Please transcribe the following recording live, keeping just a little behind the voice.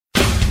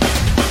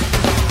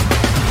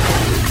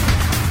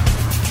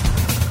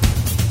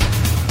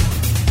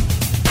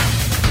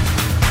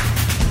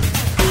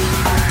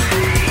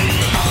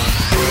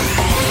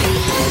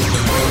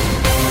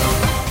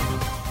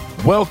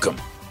Welcome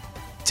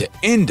to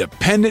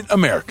Independent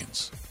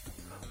Americans.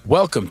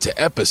 Welcome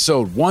to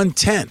episode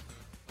 110.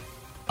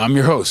 I'm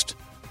your host,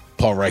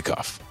 Paul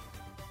Rieckhoff.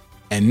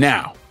 And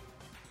now,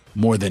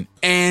 more than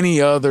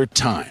any other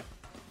time,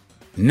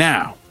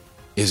 now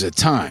is a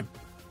time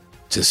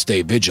to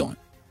stay vigilant.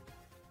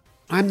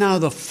 I'm now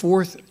the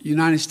fourth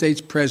United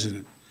States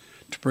president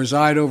to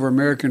preside over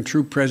American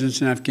troop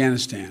presence in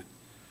Afghanistan.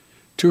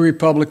 2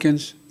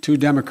 Republicans, 2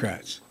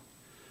 Democrats.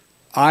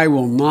 I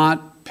will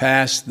not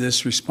pass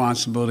this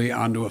responsibility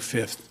on to a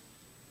 5th.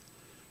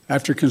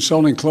 After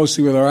consulting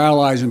closely with our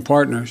allies and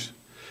partners,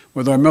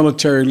 with our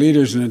military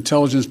leaders and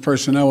intelligence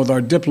personnel, with our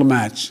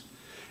diplomats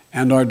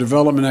and our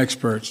development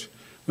experts,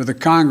 with the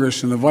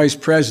Congress and the Vice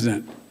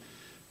President,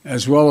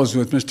 as well as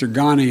with Mr.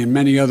 Ghani and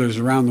many others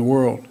around the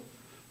world,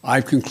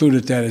 I've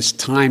concluded that it's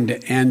time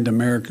to end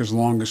America's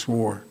longest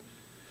war.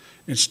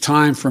 It's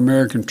time for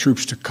American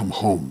troops to come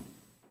home.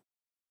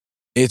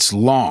 It's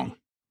long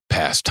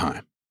past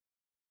time.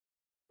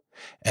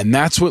 And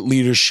that's what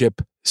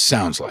leadership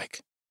sounds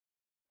like.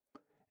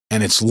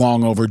 And it's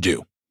long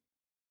overdue.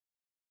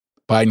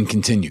 Biden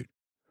continued,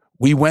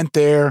 "We went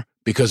there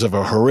because of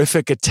a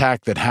horrific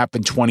attack that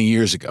happened 20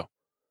 years ago.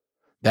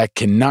 That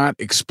cannot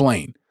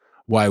explain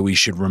why we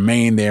should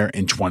remain there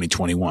in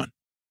 2021.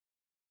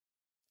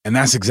 And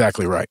that's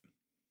exactly right.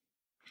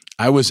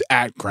 I was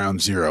at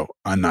Ground Zero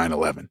on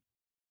 9/11.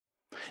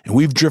 And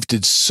we've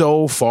drifted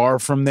so far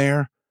from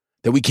there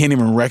that we can't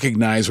even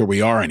recognize where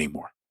we are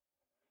anymore.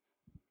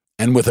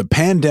 And with a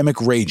pandemic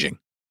raging,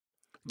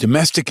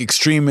 domestic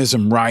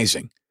extremism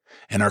rising,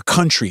 and our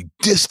country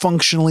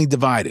dysfunctionally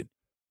divided,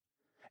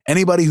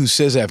 anybody who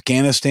says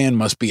Afghanistan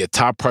must be a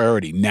top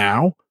priority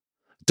now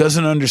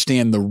doesn't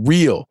understand the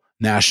real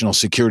national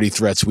security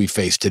threats we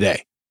face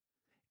today.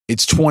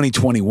 It's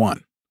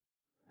 2021,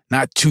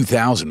 not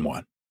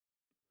 2001.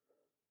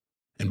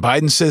 And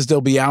Biden says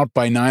they'll be out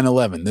by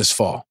 9/11 this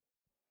fall.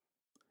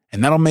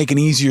 And that'll make an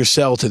easier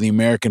sell to the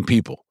American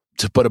people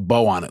to put a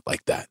bow on it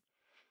like that.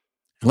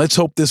 And let's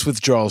hope this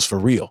withdrawal is for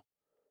real,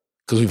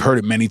 because we've heard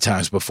it many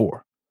times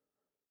before.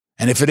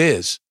 And if it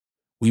is,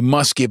 we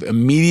must give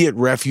immediate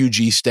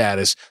refugee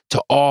status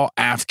to all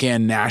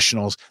Afghan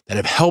nationals that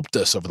have helped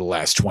us over the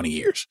last 20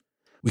 years.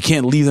 We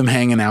can't leave them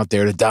hanging out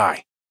there to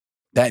die.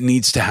 That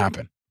needs to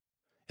happen.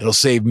 It'll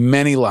save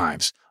many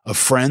lives of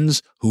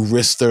friends who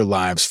risked their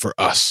lives for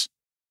us.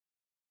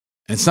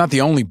 And it's not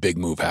the only big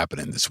move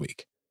happening this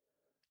week.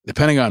 The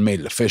Pentagon made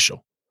it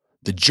official.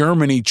 The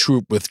Germany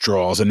troop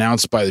withdrawals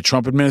announced by the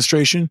Trump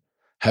administration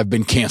have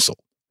been canceled,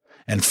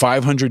 and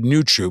 500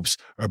 new troops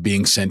are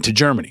being sent to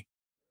Germany,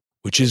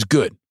 which is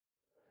good.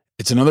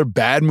 It's another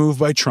bad move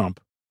by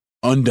Trump,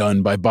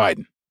 undone by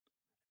Biden.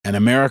 And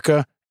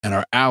America and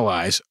our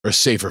allies are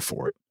safer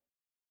for it.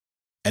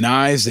 And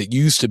eyes that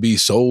used to be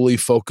solely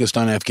focused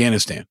on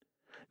Afghanistan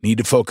need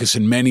to focus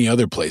in many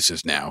other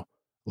places now,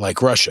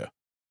 like Russia.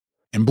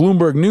 And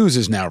Bloomberg News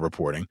is now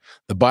reporting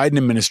the Biden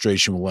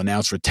administration will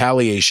announce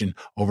retaliation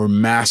over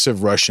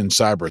massive Russian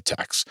cyber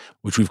attacks,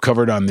 which we've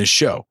covered on this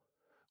show,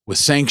 with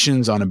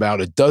sanctions on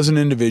about a dozen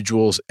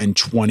individuals and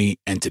 20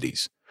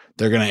 entities.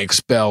 They're going to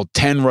expel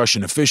 10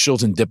 Russian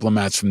officials and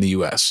diplomats from the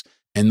U.S.,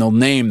 and they'll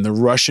name the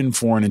Russian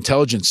Foreign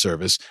Intelligence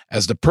Service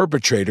as the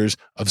perpetrators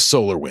of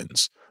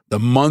SolarWinds, the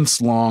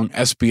months-long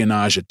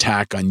espionage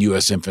attack on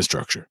U.S.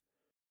 infrastructure.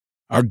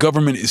 Our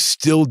government is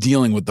still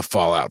dealing with the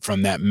fallout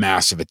from that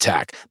massive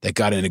attack that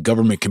got into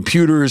government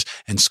computers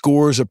and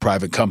scores of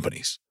private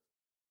companies.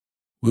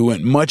 We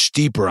went much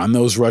deeper on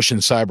those Russian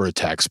cyber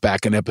attacks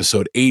back in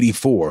episode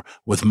 84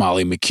 with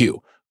Molly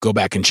McHugh. Go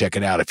back and check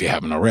it out if you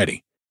haven't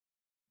already.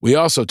 We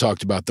also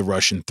talked about the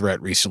Russian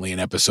threat recently in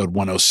episode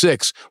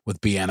 106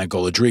 with Bianna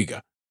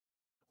Golodryga.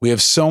 We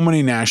have so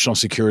many national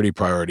security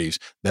priorities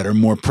that are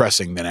more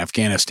pressing than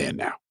Afghanistan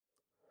now.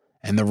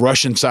 And the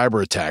Russian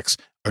cyber attacks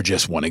are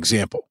just one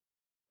example.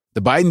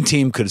 The Biden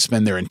team could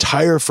spend their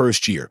entire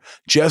first year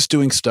just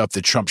doing stuff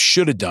that Trump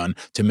should have done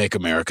to make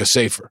America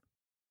safer.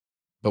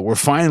 But we're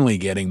finally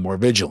getting more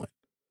vigilant.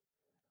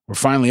 We're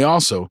finally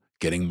also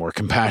getting more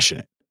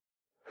compassionate.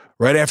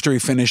 Right after he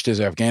finished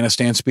his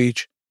Afghanistan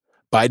speech,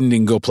 Biden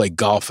didn't go play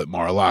golf at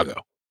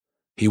Mar-a-Lago.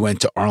 He went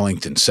to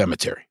Arlington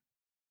Cemetery.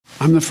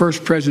 I'm the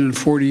first president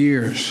in 40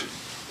 years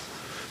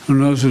who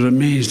knows what it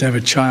means to have a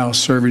child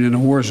serving in a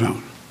war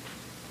zone.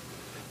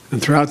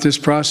 And throughout this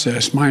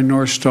process, my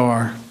North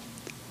Star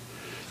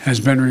has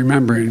been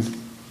remembering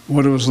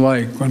what it was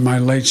like when my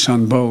late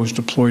son Bo was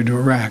deployed to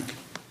Iraq.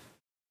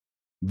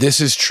 This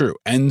is true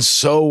and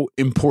so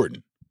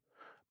important.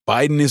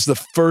 Biden is the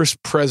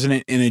first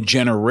president in a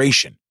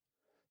generation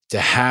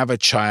to have a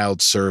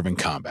child serve in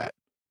combat.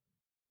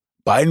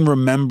 Biden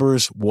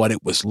remembers what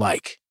it was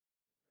like.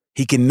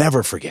 He can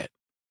never forget.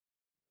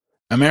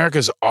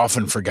 America's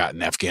often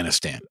forgotten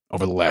Afghanistan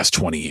over the last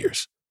 20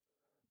 years,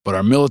 but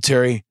our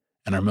military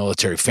and our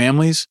military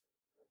families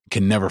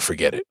can never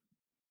forget it.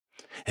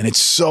 And it's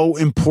so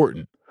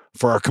important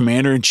for our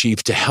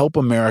commander-in-chief to help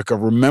America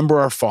remember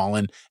our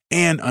fallen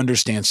and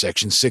understand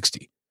Section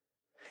 60.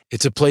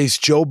 It's a place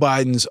Joe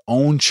Biden's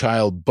own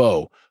child,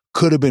 Bo,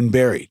 could have been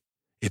buried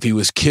if he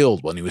was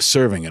killed when he was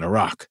serving in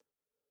Iraq.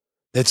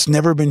 That's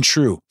never been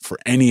true for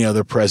any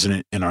other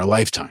president in our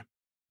lifetime.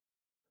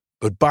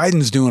 But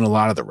Biden's doing a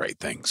lot of the right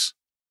things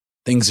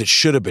that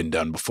should have been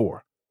done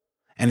before.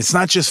 And it's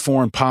not just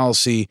foreign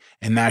policy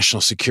and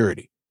national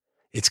security.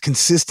 It's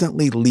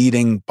consistently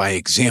leading by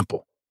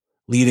example,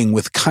 leading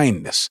with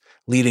kindness,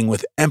 leading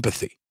with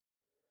empathy.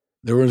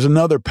 There was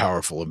another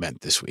powerful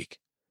event this week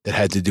that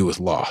had to do with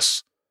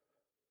loss.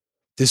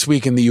 This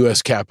week in the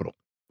U.S.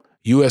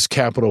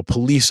 Capitol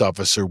police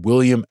officer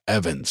William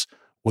Evans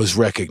was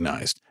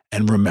recognized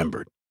and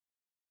remembered.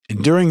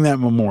 And during that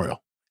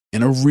memorial,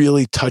 in a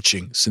really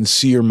touching,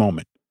 sincere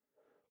moment,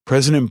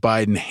 President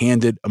Biden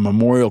handed a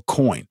memorial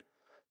coin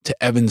to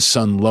Evans'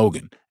 son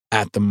Logan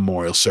at the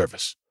memorial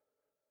service.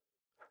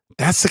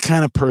 That's the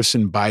kind of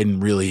person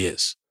Biden really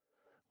is.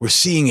 We're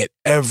seeing it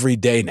every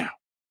day now.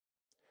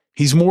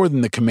 He's more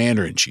than the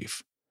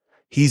commander-in-chief.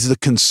 He's the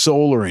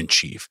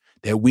consoler-in-chief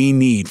that we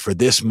need for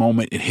this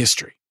moment in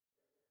history.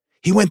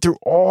 He went through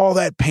all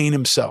that pain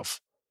himself,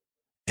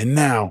 and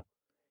now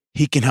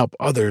he can help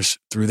others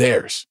through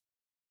theirs.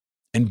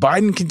 And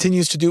Biden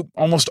continues to do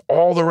almost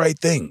all the right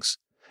things,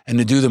 and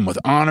to do them with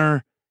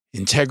honor,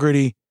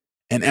 integrity,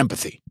 and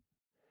empathy,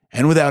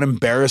 and without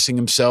embarrassing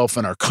himself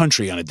and our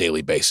country on a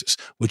daily basis,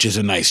 which is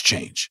a nice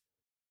change.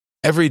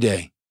 Every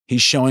day,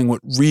 he's showing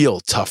what real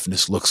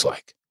toughness looks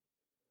like.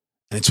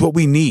 And it's what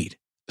we need,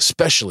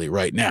 especially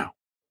right now,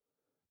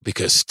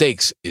 because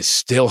stakes is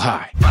still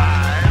high.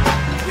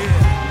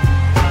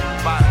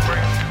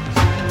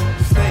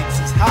 Stakes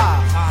is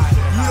high.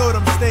 You know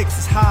them stakes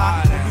is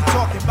high. When you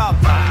talking about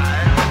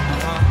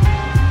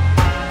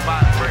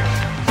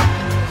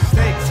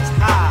stakes is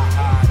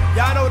high.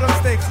 Y'all know them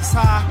stakes is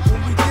high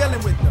when we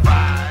dealing with them.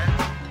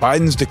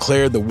 Biden's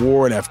declared the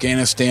war in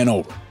Afghanistan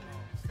over.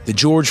 The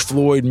George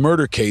Floyd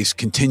murder case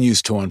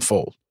continues to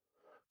unfold.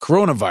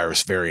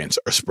 Coronavirus variants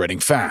are spreading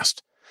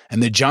fast,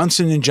 and the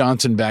Johnson &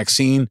 Johnson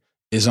vaccine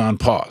is on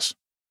pause.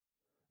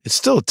 It's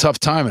still a tough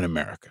time in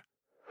America.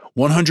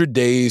 100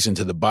 days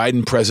into the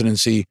Biden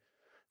presidency,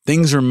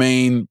 things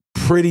remain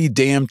pretty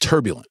damn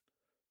turbulent.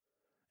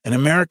 And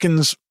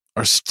Americans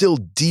are still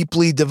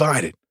deeply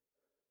divided.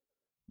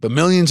 But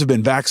millions have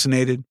been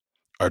vaccinated,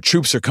 our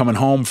troops are coming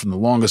home from the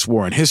longest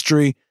war in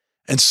history,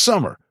 and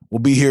summer will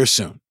be here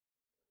soon.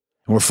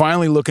 And we're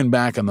finally looking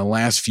back on the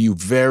last few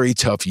very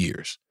tough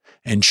years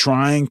and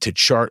trying to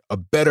chart a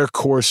better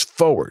course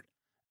forward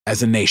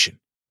as a nation.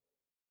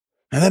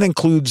 And that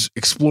includes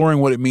exploring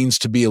what it means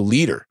to be a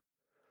leader,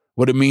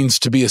 what it means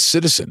to be a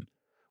citizen,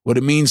 what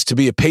it means to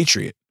be a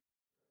patriot,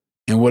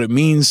 and what it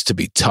means to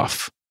be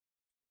tough.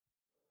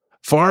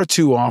 Far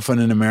too often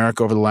in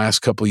America over the last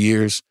couple of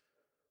years,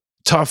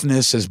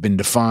 toughness has been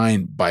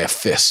defined by a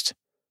fist.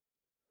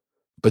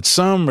 But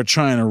some are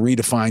trying to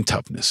redefine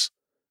toughness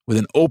with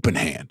an open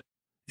hand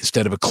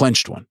instead of a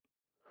clenched one,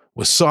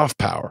 with soft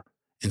power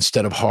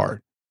instead of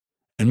hard,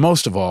 and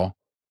most of all,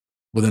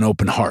 with an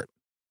open heart.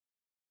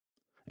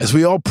 As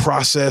we all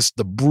process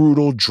the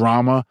brutal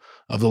drama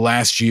of the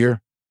last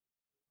year,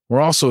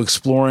 we're also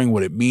exploring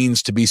what it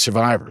means to be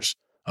survivors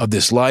of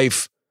this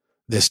life,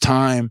 this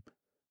time,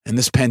 and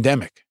this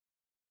pandemic.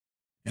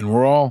 And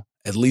we're all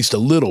at least a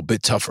little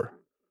bit tougher.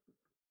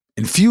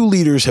 And few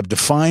leaders have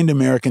defined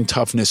American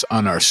toughness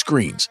on our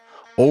screens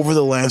over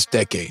the last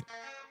decade,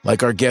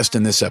 like our guest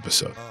in this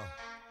episode,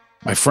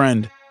 my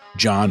friend,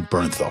 Jon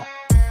Bernthal.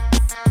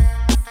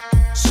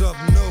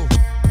 Something new.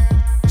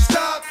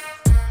 Stop,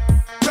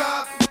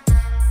 drop,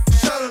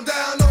 shut them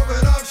down,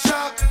 open up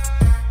shop.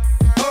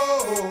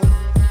 Oh,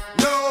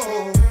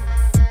 no,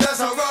 that's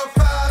how rough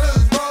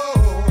riders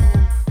roll.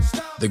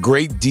 The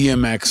great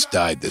DMX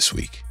died this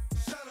week,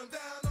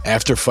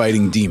 after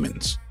fighting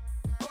demons,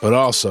 but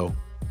also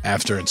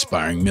after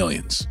inspiring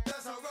millions.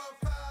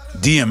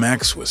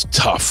 DMX was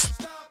tough.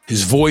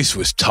 His voice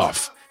was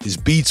tough. His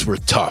beats were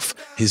tough.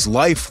 His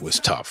life was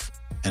tough.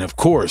 And of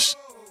course,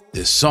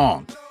 this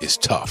song is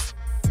tough.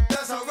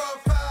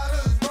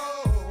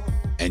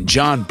 And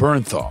Jon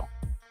Bernthal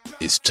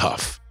is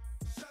tough.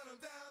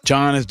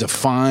 Jon has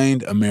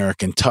defined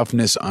American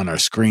toughness on our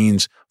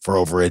screens for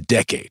over a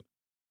decade.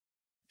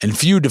 And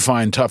few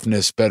define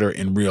toughness better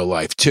in real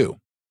life, too.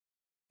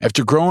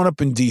 After growing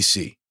up in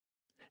D.C.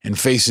 and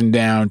facing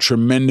down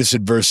tremendous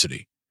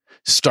adversity,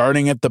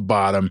 starting at the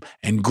bottom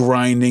and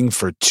grinding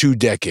for 2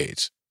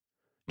 decades,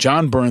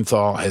 Jon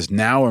Bernthal has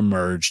now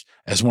emerged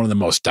as one of the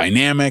most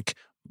dynamic,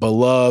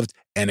 beloved,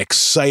 and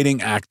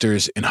exciting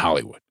actors in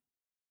Hollywood.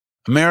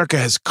 America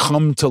has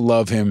come to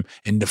love him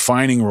in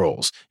defining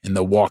roles in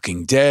The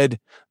Walking Dead,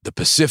 The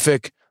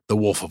Pacific, The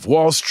Wolf of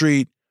Wall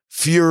Street,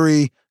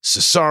 Fury,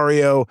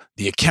 Cesario,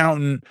 The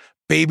Accountant,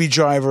 Baby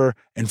Driver,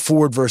 and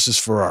Ford vs.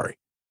 Ferrari,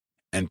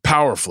 and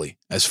powerfully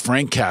as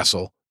Frank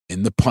Castle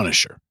in The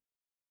Punisher.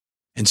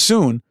 And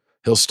soon,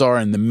 he'll star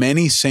in The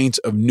Many Saints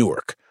of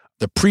Newark,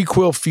 the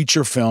prequel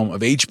feature film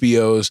of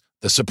HBO's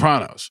The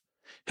Sopranos.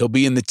 He'll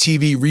be in the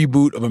TV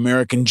reboot of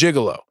American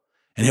Gigolo,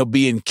 and he'll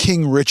be in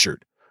King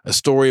Richard, a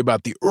story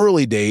about the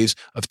early days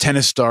of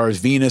tennis stars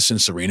Venus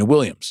and Serena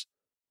Williams.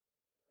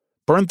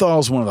 Bernthal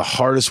is one of the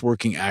hardest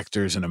working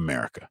actors in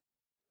America.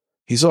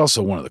 He's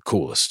also one of the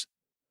coolest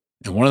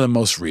and one of the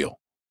most real.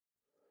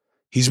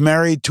 He's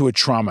married to a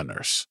trauma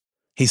nurse.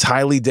 He's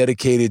highly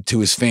dedicated to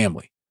his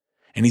family,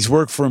 and he's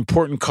worked for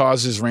important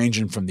causes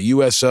ranging from the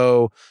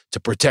USO to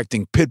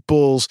protecting pit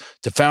bulls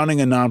to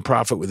founding a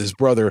nonprofit with his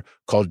brother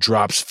called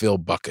Drops Fill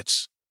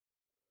Buckets.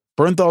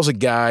 Bernthal's a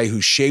guy who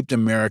shaped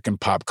American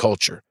pop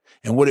culture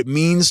and what it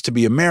means to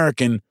be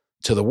American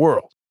to the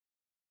world.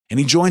 And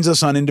he joins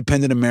us on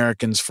Independent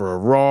Americans for a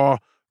raw,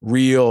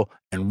 real,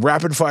 and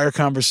rapid-fire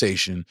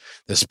conversation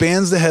that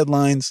spans the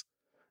headlines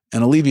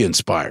and will leave you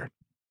inspired.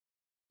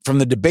 From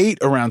the debate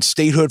around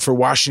statehood for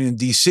Washington,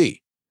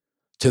 D.C.,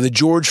 to the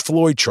George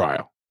Floyd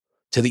trial,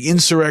 to the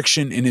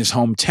insurrection in his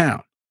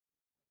hometown,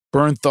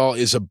 Bernthal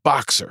is a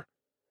boxer,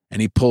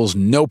 and he pulls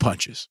no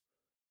punches.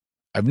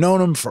 I've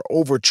known him for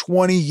over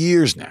 20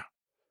 years now,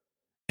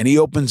 and he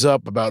opens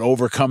up about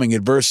overcoming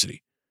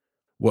adversity,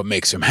 what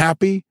makes him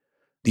happy,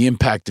 the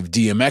impact of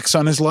DMX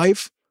on his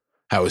life,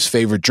 how his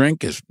favorite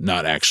drink is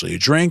not actually a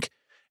drink,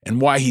 and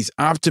why he's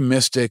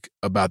optimistic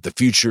about the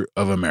future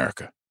of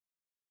America.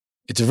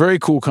 It's a very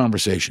cool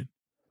conversation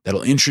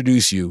that'll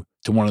introduce you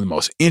to one of the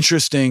most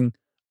interesting,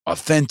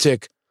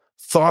 authentic,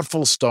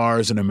 thoughtful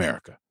stars in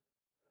America,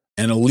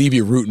 and it'll leave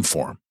you rooting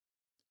for him,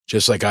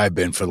 just like I've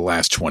been for the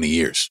last 20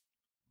 years.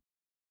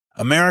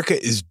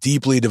 America is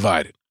deeply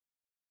divided,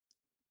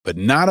 but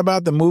not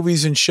about the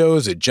movies and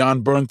shows that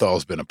Jon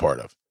Bernthal's been a part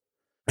of.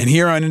 And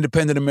here on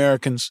Independent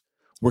Americans,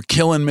 we're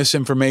killing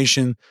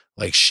misinformation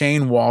like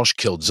Shane Walsh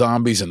killed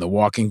zombies in The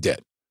Walking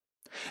Dead.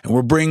 And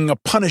we're bringing a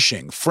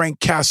punishing Frank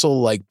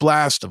Castle-like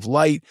blast of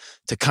light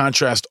to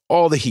contrast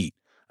all the heat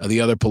of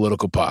the other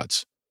political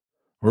pods.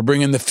 We're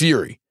bringing the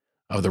fury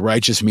of the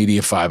righteous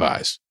media Five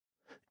Eyes.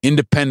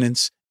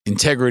 Independence,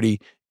 integrity,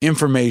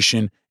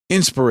 information,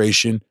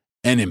 inspiration,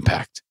 and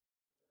impact.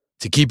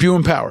 To keep you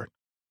empowered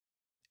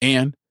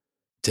and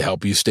to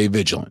help you stay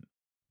vigilant.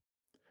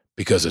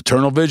 Because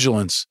eternal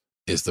vigilance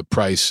is the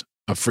price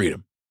of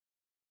freedom.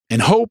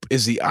 And hope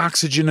is the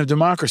oxygen of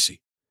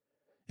democracy.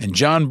 And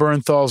Jon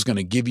Bernthal is going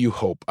to give you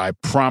hope. I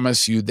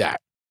promise you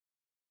that.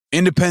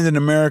 Independent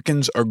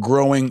Americans are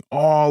growing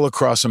all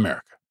across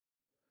America.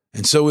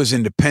 And so is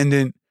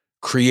independent,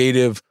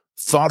 creative,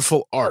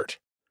 thoughtful art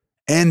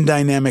and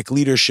dynamic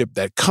leadership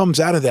that comes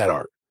out of that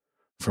art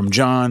from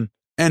Jon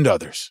and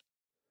others.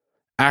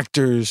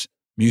 Actors,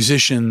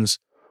 musicians,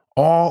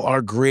 all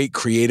are great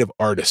creative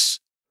artists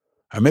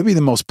are maybe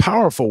the most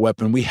powerful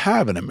weapon we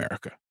have in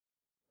America.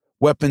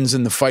 Weapons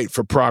in the fight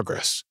for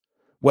progress.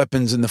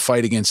 Weapons in the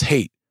fight against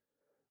hate.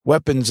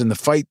 Weapons in the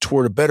fight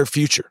toward a better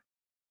future.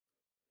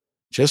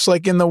 Just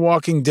like in The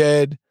Walking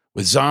Dead,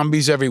 with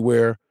zombies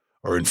everywhere,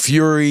 or in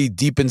Fury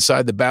deep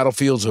inside the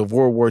battlefields of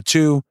World War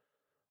II,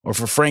 or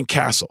for Frank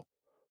Castle,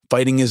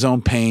 fighting his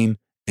own pain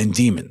and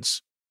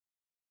demons.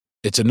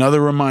 It's another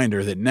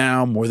reminder that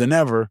now, more than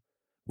ever,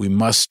 we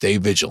must stay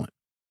vigilant.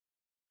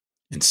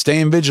 And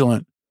staying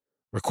vigilant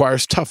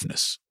requires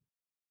toughness.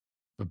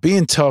 But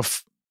being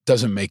tough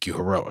doesn't make you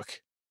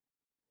heroic.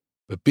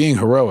 But being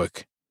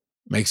heroic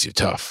makes you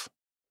tough.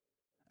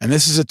 And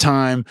this is a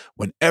time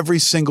when every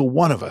single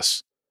one of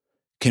us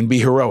can be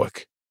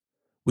heroic.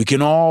 We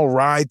can all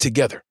ride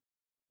together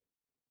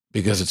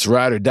because it's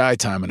ride or die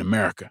time in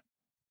America.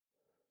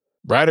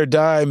 Ride or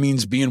die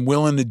means being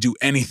willing to do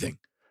anything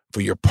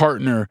for your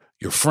partner,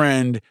 your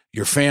friend,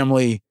 your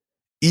family,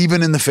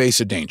 even in the face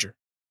of danger.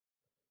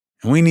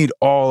 And we need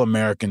all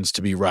Americans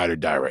to be ride or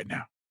die right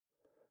now.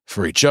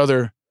 For each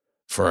other,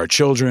 for our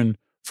children,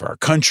 for our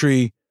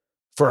country,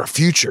 for our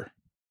future.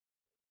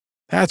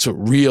 That's what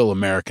real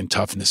American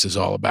toughness is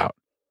all about.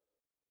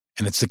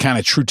 And it's the kind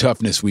of true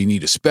toughness we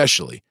need,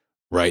 especially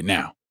right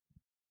now.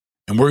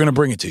 And we're going to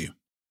bring it to you.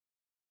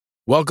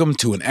 Welcome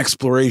to an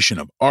exploration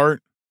of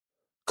art,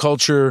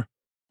 culture,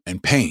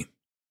 and pain.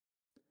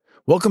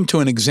 Welcome to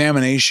an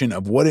examination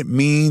of what it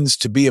means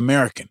to be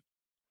American,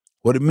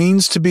 what it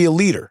means to be a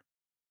leader,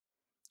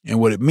 and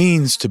what it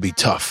means to be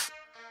tough.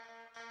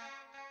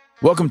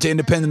 Welcome to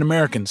Independent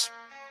Americans,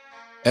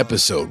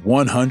 episode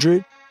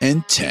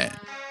 110.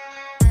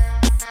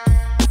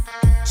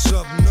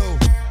 Something new.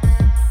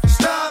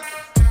 Stop,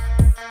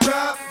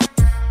 drop,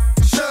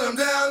 shut them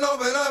down,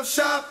 open up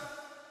shop.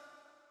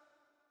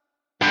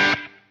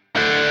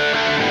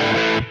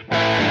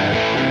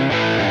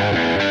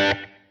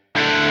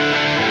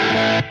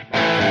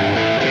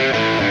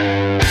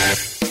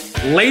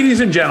 Ladies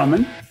and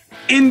gentlemen,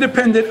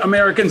 independent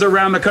Americans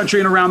around the country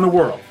and around the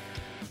world.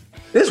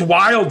 There's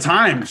wild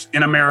times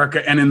in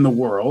America and in the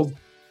world,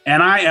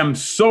 and I am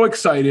so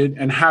excited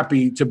and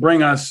happy to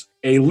bring us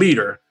a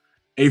leader,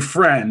 a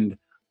friend,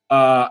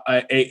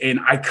 an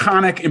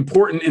iconic,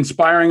 important,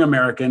 inspiring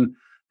American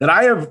that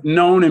I have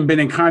known and been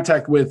in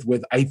contact with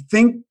I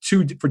think,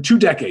 for 2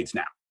 decades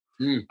now.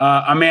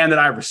 A man that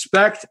I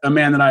respect, a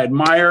man that I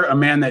admire, a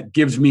man that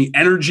gives me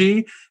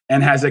energy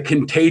and has a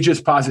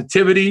contagious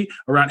positivity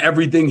around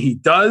everything he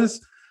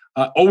does.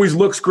 Always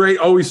looks great,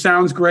 always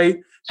sounds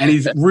great, and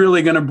he's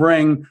really going to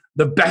bring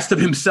the best of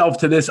himself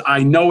to this.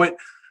 I know it.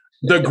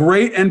 The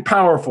great and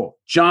powerful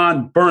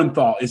Jon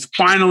Bernthal is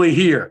finally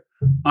here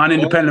on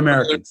Independent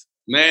Americans.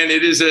 Man,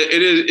 it is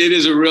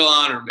a real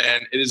honor,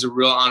 man. It is a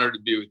real honor to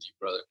be with you,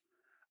 brother.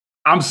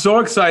 I'm so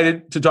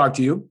excited to talk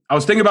to you. I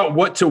was thinking about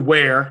what to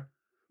wear.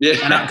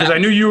 Yeah. Because I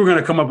knew you were going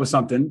to come up with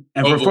something.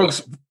 And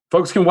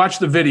folks can watch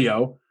the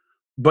video,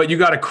 but you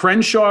got a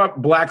Crenshaw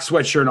black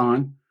sweatshirt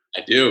on.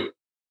 I do.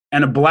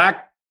 And a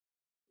black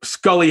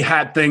Scully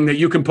hat thing that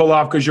you can pull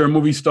off because you're a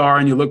movie star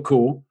and you look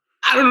cool.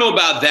 I don't know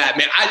about that,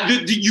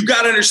 man. You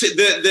got to understand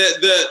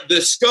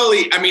the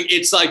Scully. I mean,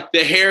 it's like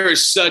the hair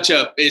is such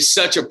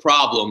a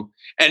problem,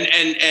 and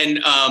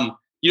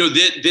you know,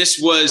 this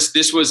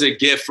was a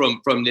gift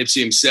from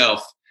Nipsey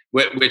himself,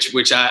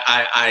 which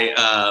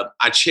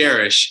I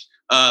cherish.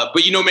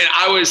 But you know, man,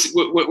 I was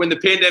when the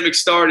pandemic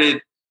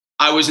started,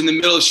 I was in the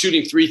middle of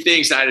shooting 3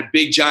 things. And I had a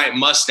big giant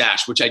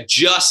mustache, which I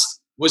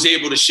just was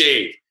able to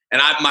shave.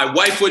 And my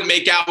wife wouldn't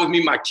make out with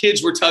me. My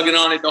kids were tugging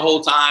on it the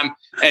whole time.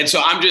 And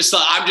so I'm just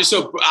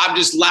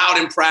loud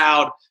and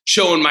proud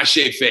showing my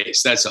shaved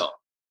face. That's all.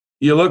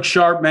 You look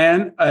sharp,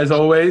 man, as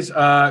always.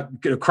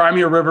 Cry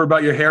me a river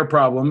about your hair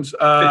problems.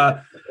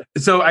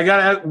 So I got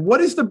to ask,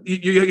 what is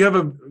you have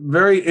a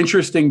very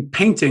interesting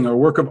painting or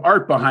work of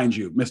art behind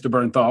you, Mr.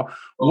 Bernthal.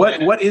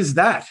 What is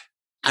that?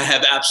 I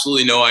have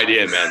absolutely no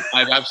idea, man. I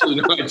have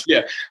absolutely no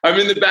idea. I'm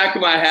in the back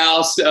of my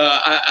house.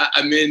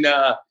 I'm in,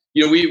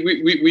 you know,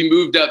 we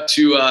moved up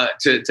to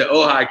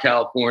Ojai,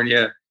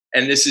 California,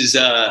 and this is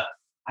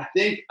I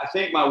think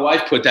my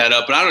wife put that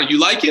up, but I don't know. You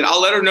like it?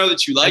 I'll let her know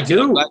that you like it.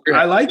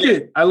 I like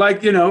it. I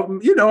like, you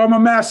know, I'm a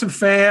massive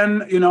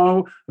fan, you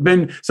know,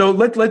 so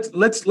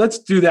let's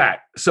do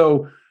that.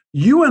 So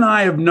you and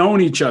I have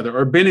known each other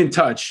or been in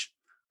touch.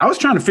 I was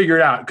trying to figure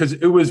it out because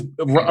it was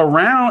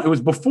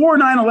before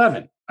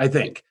 9/11, I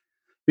think,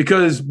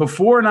 because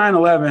before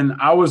 9/11,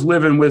 I was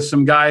living with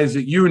some guys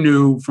that you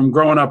knew from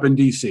growing up in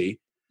DC.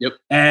 Yep.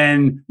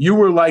 And you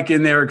were like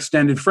in their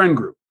extended friend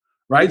group.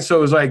 Right. So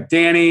it was like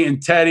Danny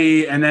and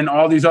Teddy and then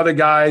all these other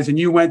guys. And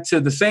you went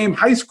to the same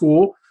high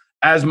school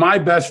as my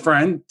best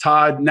friend,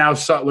 Todd, now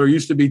Sutler,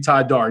 used to be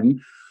Todd Darden.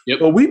 Yep.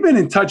 But we've been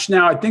in touch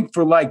now, I think,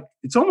 for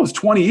it's almost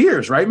 20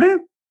 years. Right,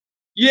 man?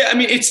 Yeah. I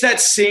mean, it's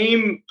that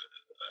same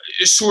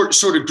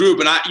sort of group.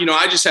 And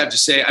I just have to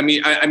say, I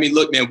mean,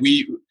 look, man,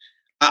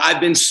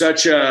 I've been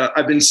such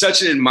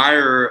an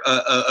admirer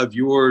of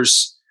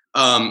yours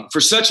for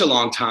such a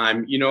long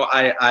time. You know,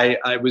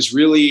 I was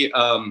really,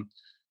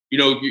 you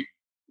know,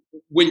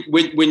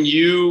 when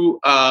you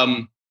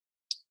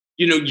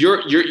you know,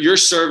 your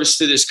service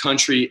to this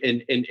country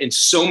in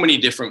so many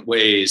different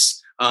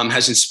ways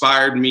has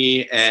inspired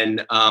me,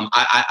 and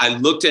I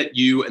looked at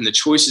you and the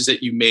choices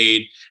that you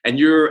made, and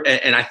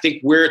I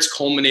think where it's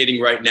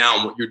culminating right now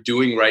and what you're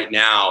doing right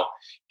now,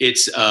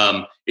 it's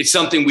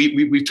something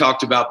we've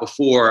talked about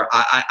before.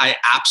 I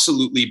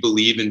absolutely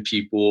believe in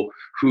people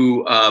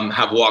who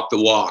have walked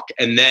the walk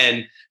and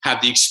then have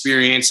the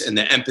experience and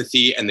the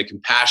empathy and the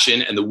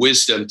compassion and the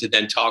wisdom to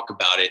then talk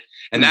about it.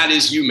 And that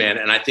is you, man.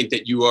 And I think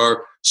that you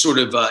are sort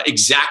of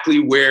exactly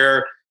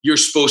where you're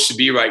supposed to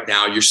be right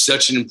now. You're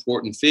such an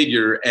important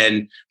figure.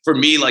 And for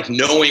me, like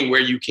knowing where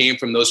you came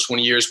from those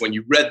 20 years, when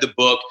you read the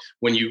book,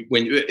 when you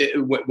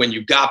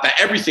got back,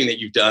 everything that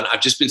you've done,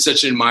 I've just been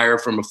such an admirer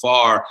from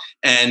afar.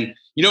 And,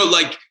 you know,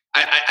 like,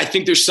 I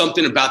think there's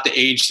something about the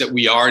age that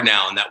we are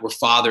now and that we're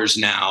fathers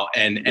now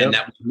and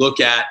that we look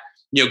at,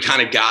 you know,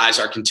 kind of guys,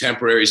 our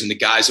contemporaries and the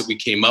guys that we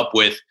came up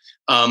with.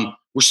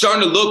 We're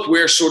starting to look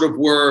where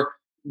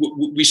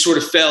we sort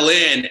of fell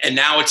in, and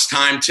now it's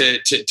time to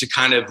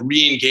kind of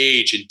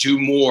re-engage and do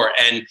more.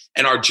 And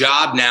our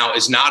job now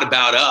is not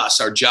about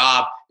us. Our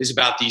job is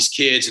about these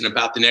kids and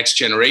about the next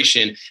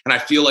generation. And I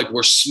feel like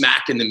we're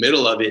smack in the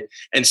middle of it.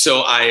 And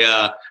so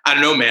I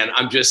don't know, man,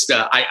 I'm just,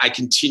 I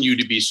continue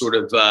to be sort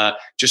of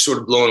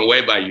blown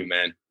away by you,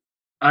 man.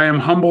 I am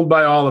humbled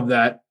by all of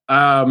that.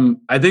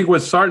 I think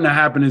what's starting to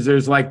happen is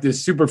there's like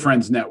this Super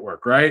Friends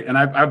network, right? And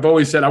I've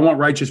always said, I want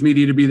Righteous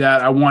Media to be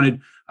that. I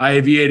wanted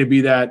IAVA to be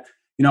that.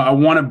 You know, I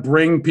want to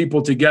bring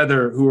people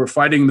together who are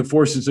fighting the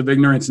forces of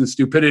ignorance and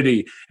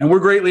stupidity. And we're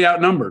greatly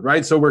outnumbered,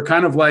 right? So we're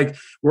kind of like,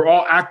 we're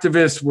all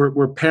activists,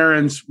 we're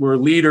parents, we're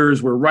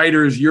leaders, we're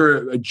writers.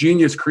 You're a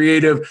genius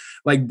creative.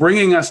 Like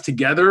bringing us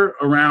together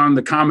around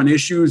the common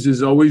issues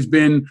has always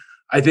been,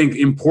 I think,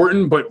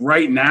 important, but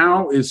right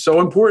now is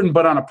so important.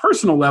 But on a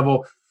personal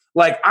level,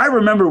 like I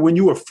remember when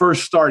you were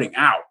first starting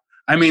out,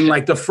 I mean,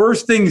 like the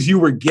first things you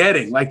were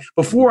getting, like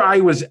before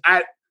I was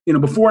at, you know,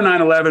 before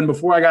 9/11,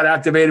 before I got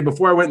activated,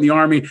 before I went in the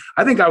Army,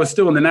 I think I was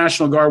still in the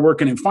National Guard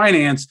working in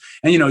finance.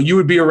 And, you know, you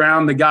would be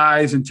around the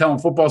guys and telling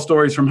football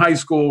stories from high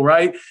school,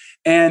 right?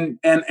 And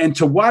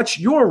to watch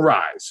your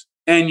rise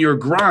and your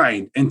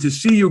grind and to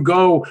see you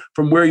go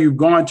from where you've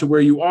gone to where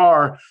you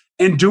are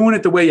and doing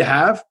it the way you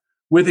have,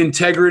 with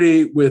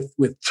integrity, with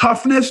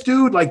toughness,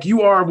 dude. Like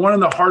you are one of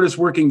the hardest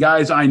working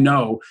guys I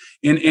know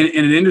in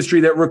an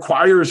industry that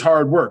requires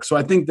hard work. So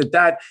I think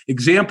that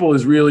example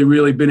has really,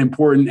 really been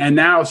important. And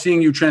now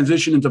seeing you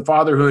transition into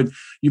fatherhood,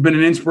 you've been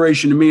an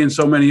inspiration to me and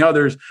so many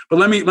others. But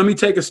let me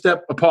take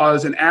a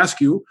pause and ask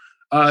you,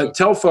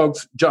 Tell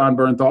folks, Jon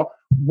Bernthal,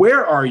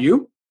 where are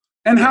you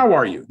and how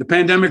are you? The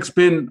pandemic's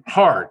been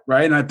hard,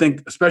 right? And I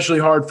think especially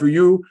hard for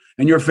you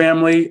and your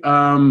family.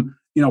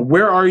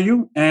 Where are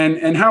you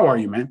and how are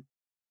you, man?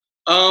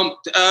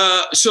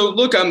 So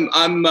look, I'm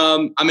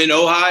in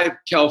Ojai,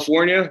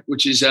 California,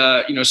 which is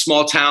a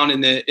small town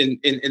in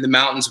the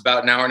mountains,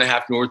 about an hour and a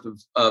half north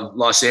of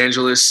Los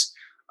Angeles.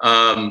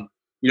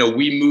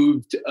 We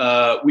moved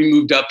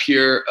up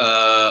here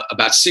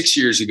about 6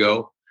 years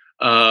ago.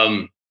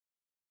 I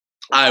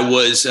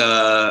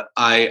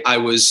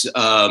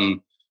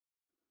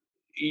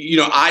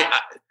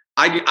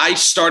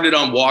started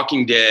on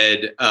Walking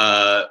Dead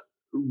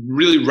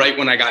really right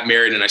when I got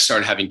married and I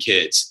started having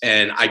kids,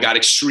 and I got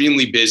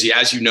extremely busy.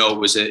 As you know,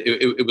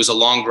 it was a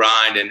long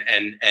grind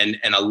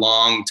and a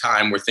long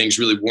time where things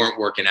really weren't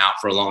working out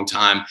for a long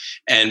time.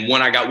 And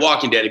when I got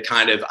Walking Dead,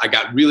 I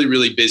got really,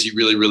 really busy,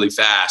 really, really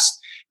fast.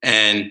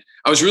 And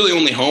I was really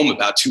only home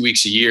about 2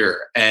 weeks a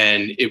year.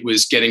 And it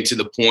was getting to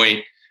the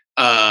point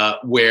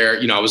where,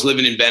 I was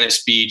living in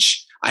Venice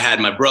Beach. I had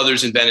my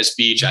brothers in Venice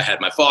Beach. I had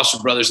my foster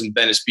brothers in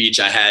Venice Beach.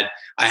 I had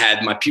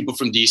my people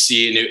from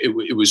DC, and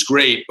it was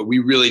great, but we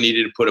really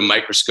needed to put a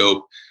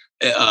microscope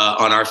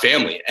on our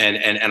family,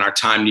 and our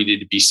time needed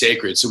to be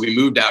sacred. So we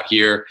moved out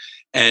here,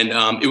 and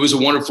it was a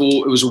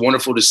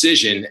wonderful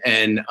decision.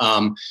 And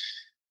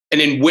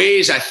in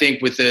ways, I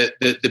think with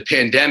the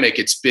pandemic,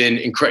 it's been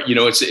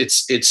incredible.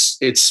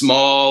 It's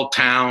small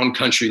town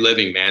country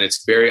living, man.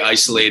 It's very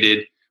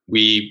isolated.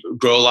 We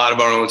grow a lot of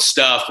our own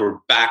stuff. We're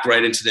back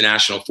right into the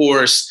national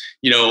forest.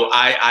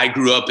 I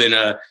grew up in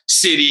a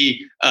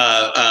city.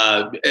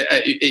 I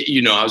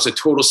was a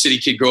total city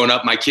kid growing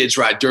up. My kids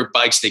ride dirt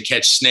bikes. They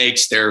catch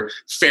snakes. They're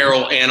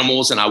feral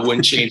animals, and I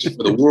wouldn't change it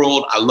for the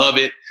world. I love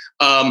it.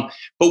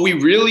 But we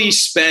really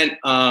spent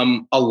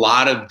a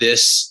lot of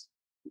this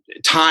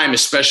time,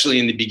 especially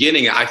in the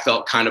beginning, I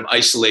felt kind of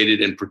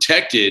isolated and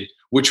protected,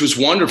 which was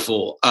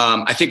wonderful.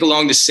 I think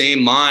along the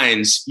same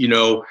lines,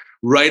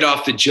 right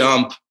off the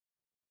jump,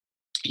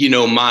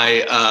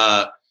 my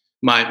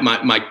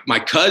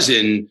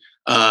cousin,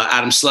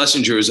 Adam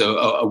Schlesinger, is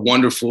a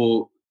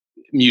wonderful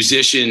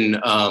musician,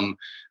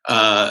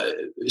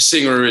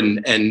 singer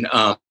and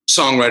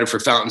songwriter for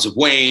Fountains of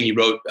Wayne. He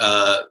wrote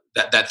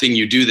that Thing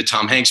You Do, the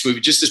Tom Hanks movie,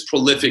 just this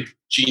prolific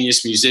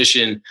genius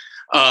musician.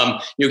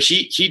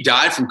 He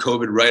died from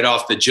COVID right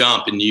off the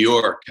jump in New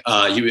York.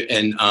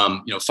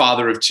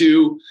 Father of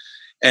two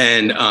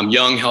and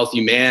young,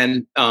 healthy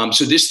man.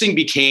 So this thing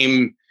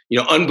became,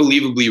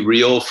 unbelievably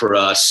real for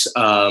us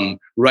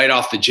right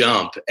off the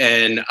jump.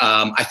 And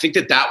I think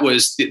that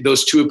was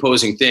those two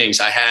opposing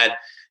things. I had,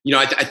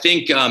 I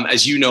think,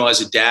 as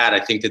as a dad, I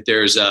think that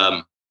there's,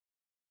 I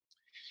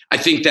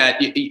think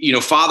that,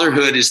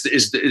 fatherhood is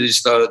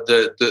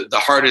the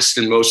hardest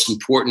and most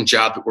important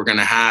job that we're going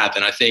to have.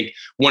 And I think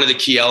one of the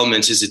key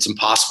elements is it's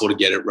impossible to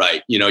get it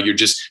right. You're going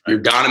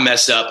to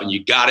mess up, and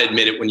you got to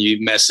admit it when you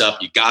mess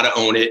up. You got to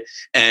own it.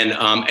 And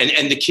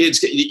the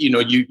kids,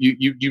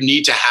 you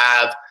need to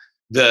have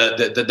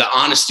the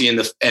honesty and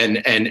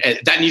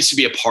that needs to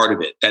be a part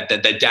of it,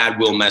 that dad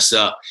will mess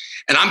up.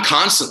 And I'm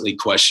constantly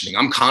questioning,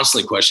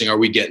 are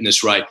we getting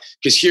this right?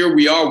 Because here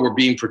we are, we're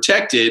being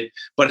protected,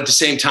 but at the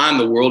same time,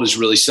 the world is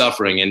really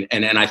suffering.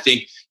 And I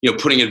think,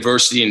 putting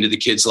adversity into the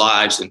kids'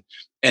 lives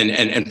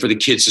and for the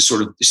kids to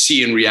sort of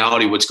see in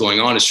reality what's going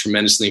on is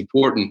tremendously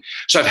important.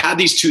 So I've had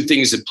these two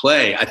things at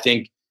play. I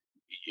think,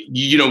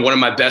 one of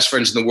my best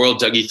friends in the world,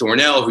 Dougie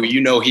Thornell, who,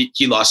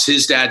 he lost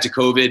his dad to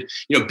COVID,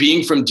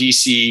 being from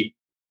DC,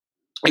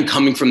 and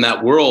coming from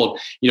that world,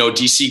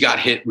 DC got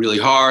hit really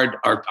hard.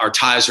 Our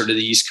ties are to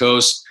the East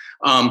Coast.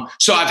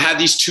 So I've had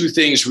these two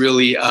things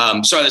really,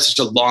 sorry, that's such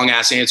a long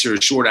ass answer,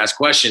 a short ass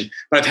question,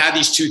 but I've had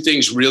these two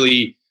things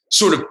really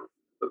sort of,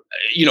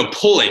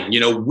 pulling,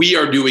 we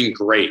are doing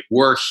great.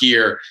 We're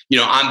here,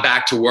 I'm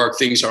back to work.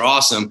 Things are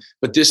awesome.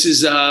 But this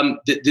is,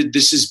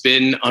 this has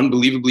been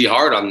unbelievably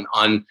hard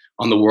on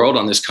the world,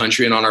 on this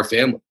country, and on our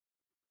family.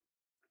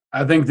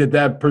 I think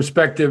that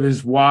perspective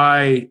is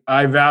why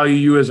I value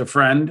you as a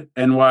friend,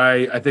 and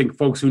why I think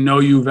folks who know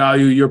you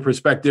value your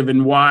perspective,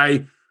 and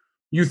why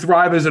you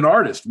thrive as an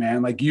artist,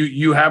 man. Like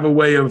you have a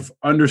way of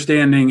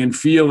understanding and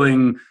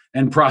feeling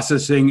and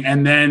processing,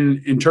 and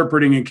then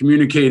interpreting and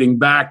communicating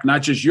back,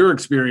 not just your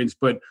experience,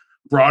 but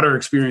broader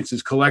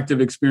experiences,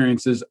 collective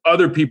experiences,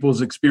 other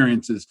people's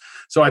experiences.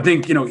 So I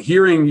think,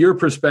 hearing your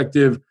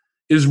perspective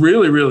is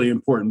really, really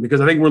important,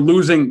 because I think we're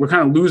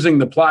kind of losing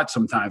the plot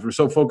sometimes. We're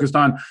so focused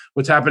on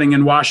what's happening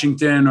in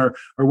Washington or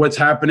what's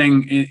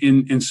happening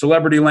in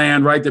celebrity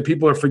land, right? That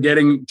people are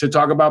forgetting to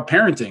talk about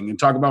parenting and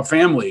talk about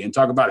family and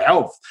talk about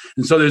health.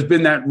 And so there's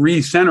been that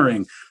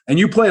recentering. And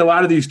you play a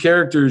lot of these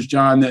characters,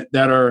 Jon,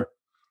 that are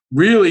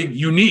really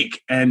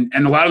unique, and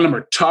a lot of them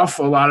are tough.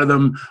 A lot of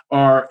them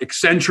are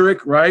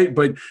eccentric, right?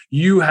 But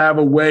you have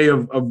a way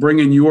of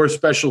bringing your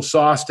special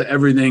sauce to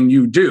everything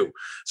you do.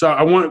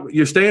 So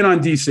you're staying on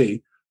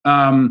DC.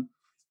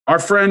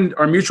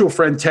 Our mutual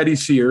friend, Teddy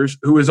Sears,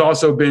 who has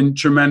also been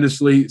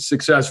tremendously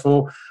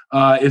successful,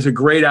 is a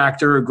great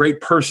actor, a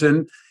great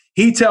person.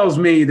 He tells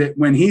me that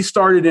when he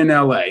started in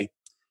LA,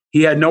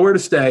 He had nowhere to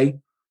stay.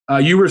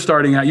 You were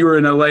starting out. You were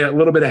in LA a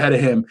little bit ahead of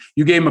him.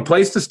 You gave him a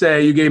place to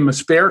stay. You gave him a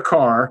spare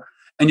car,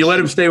 and you let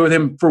him stay with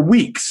him for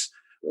weeks.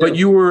 But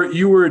you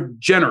were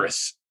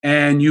generous,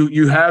 and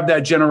you have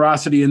that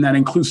generosity and that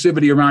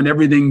inclusivity around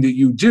everything that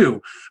you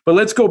do. But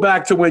let's go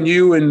back to when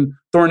you and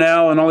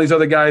Thornell and all these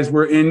other guys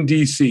were in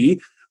D.C.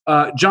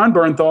 Jon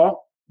Bernthal,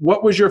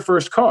 what was your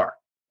first car?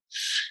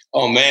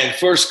 Oh man,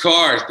 first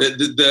car,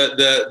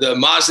 the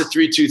Mazda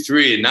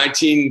 323,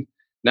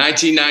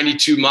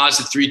 1992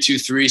 Mazda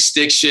 323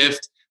 stick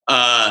shift.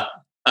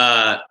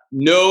 No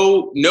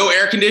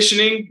air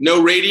conditioning,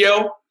 no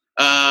radio.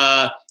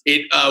 Dougie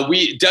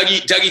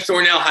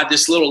Thornell had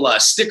this little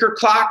sticker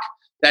clock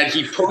that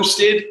he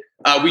posted.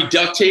 We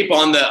duct tape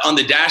on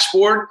the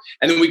dashboard,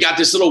 and then we got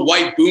this little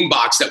white boom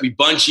box that we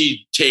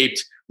bungee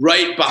taped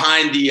right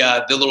behind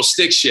the little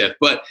stick shift.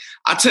 But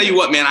I'll tell you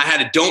what, man, I had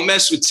a Don't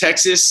Mess with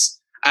Texas.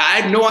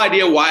 I had no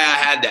idea why I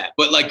had that,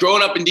 but like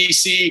growing up in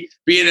DC,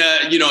 being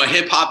a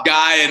hip hop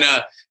guy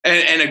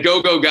and a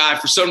go-go guy,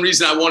 for some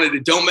reason I wanted a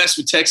Don't Mess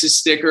with Texas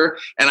sticker.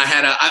 And I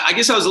had I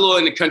guess I was a little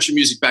into country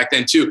music back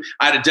then too.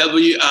 I had a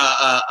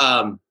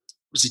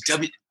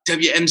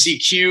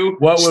WMZQ.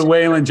 What would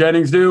Waylon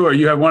Jennings do? Or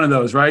you have one of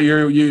those, right?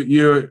 You're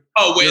Waylon.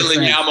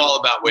 Yeah, I'm all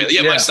about Waylon.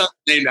 Yeah, my son's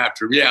named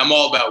after him. Yeah, I'm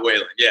all about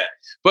Waylon. Yeah.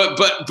 But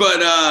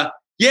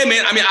yeah,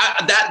 man, I mean,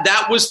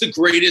 that was the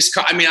greatest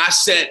car. I mean, I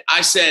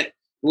set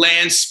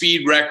land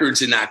speed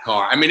records in that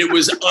car. I mean, it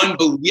was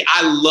unbelievable.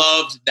 I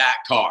loved that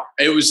car.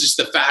 It was just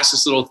the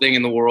fastest little thing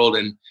in the world.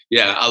 And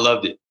yeah, I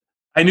loved it.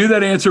 I knew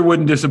that answer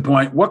wouldn't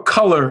disappoint. What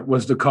color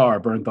was the car,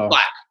 Bernthal?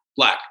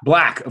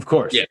 Black, of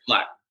course. Yeah,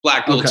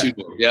 black little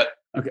two-door. Yep.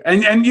 Okay.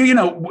 And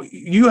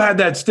you had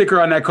that sticker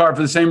on that car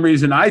for the same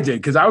reason I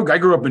did. Cause I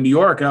grew up in New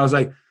York and I was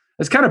like,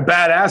 that's kind of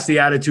badass, the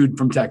attitude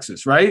from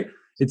Texas, right?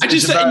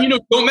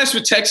 Don't Mess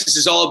with Texas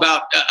is all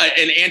about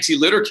an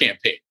anti-litter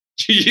campaign.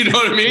 You know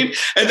what I mean?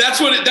 And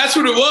that's what it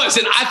was.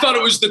 And I thought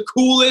it was the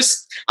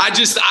coolest. I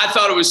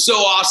thought it was so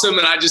awesome.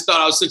 And I just thought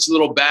I was such a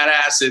little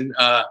badass. And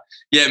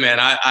yeah, man,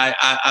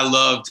 I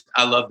loved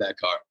that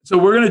car. So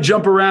we're going to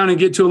jump around and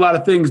get to a lot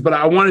of things, but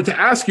I wanted to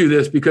ask you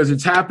this because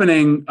it's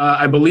happening,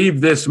 I believe,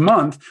 this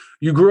month.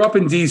 You grew up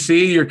in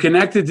D.C. You're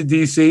connected to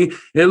D.C.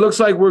 It looks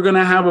like we're going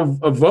to have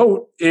a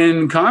vote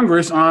in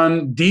Congress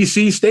on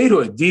D.C.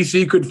 statehood.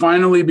 D.C. could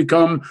finally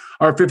become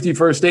our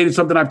 51st state. It's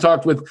something I've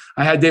talked with.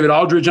 I had David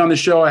Aldridge on the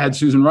show. I had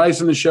Susan Rice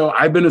on the show.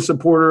 I've been a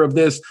supporter of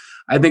this.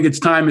 I think its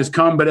time has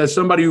come. But as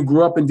somebody who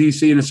grew up in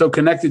D.C. and is so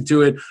connected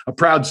to it, a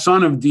proud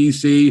son of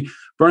D.C.,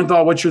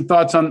 Bernthal, what's your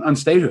thoughts on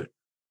statehood?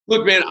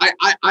 Look, man,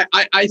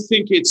 I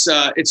think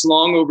it's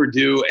long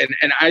overdue.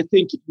 And I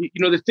think,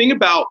 the thing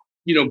about,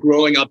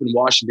 growing up in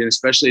Washington,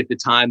 especially at the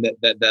time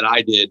that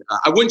I did,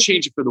 I wouldn't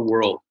change it for the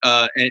world.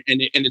 And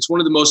it's one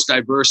of the most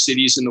diverse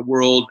cities in the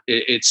world.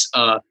 It's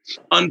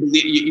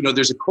unbelievable.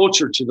 There's a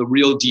culture to the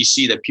real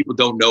DC that people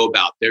don't know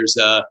about. There's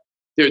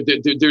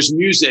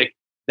music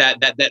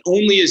that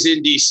only is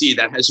in DC,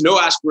 that has no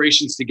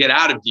aspirations to get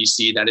out of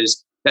DC, that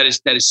is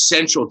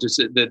central to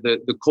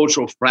the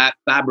cultural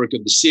fabric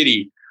of the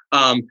city.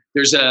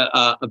 There's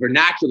a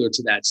vernacular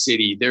to that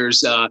city.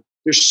 There's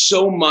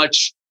so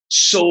much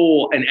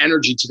soul and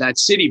energy to that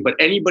city. But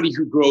anybody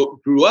who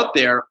grew up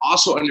there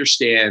also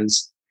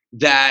understands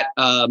that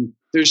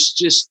there's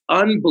just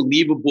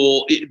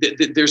unbelievable.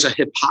 There's a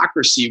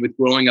hypocrisy with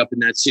growing up in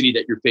that city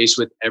that you're faced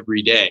with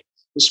every day,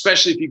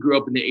 especially if you grew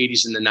up in the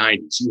 80s and the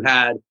 90s. You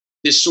had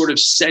this sort of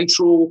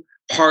central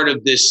part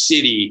of this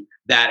city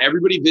that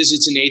everybody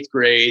visits in 8th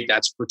grade,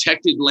 that's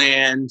protected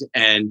land,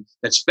 and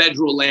that's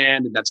federal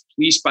land, and that's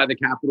policed by the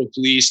Capitol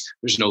Police.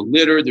 There's no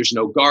litter, there's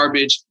no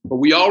garbage. But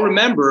we all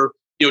remember,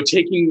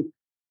 taking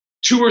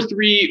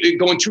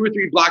going 2 or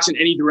 3 blocks in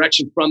any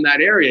direction from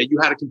that area, you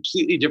had a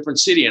completely different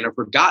city and a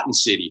forgotten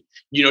city.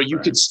 You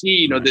could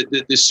see,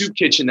 the soup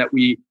kitchen that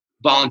we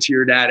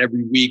volunteered at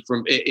every week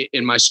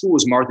in my school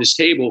was Martha's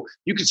Table.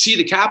 You could see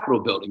the Capitol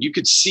building. You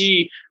could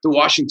see the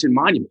Washington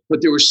Monument.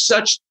 But there was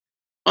such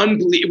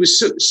it was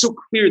so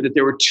clear that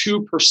there were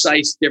two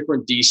precise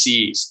different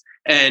DCs.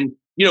 And,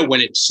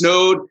 when it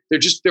snowed,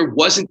 there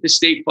wasn't the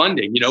state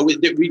funding.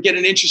 We'd get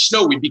an inch of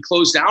snow, we'd be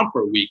closed down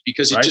for a week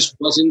because it just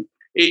wasn't,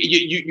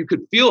 you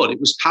could feel it. It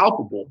was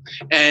palpable.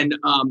 And,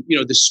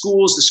 the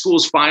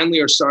schools finally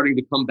are starting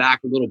to come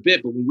back a little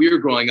bit. But when we were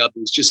growing up,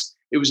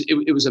 it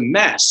was a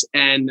mess.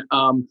 And,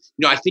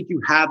 I think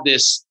you have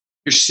this,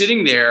 you're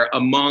sitting there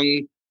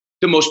among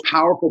the most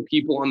powerful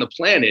people on the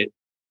planet.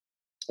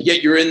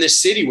 Yet you're in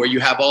this city where you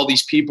have all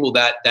these people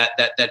that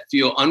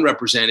feel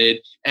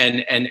unrepresented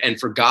and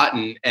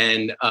forgotten.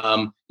 And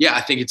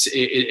I think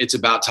it's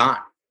about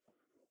time.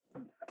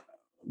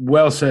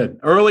 Well said.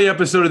 Early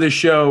episode of this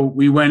show,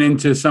 we went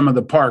into some of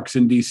the parks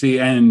in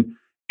DC and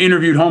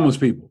interviewed homeless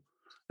people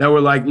that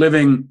were like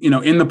living,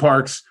 in the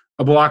parks,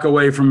 a block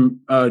away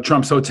from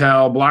Trump's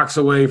hotel, blocks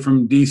away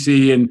from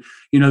DC. And,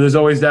 there's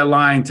always that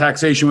line,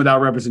 taxation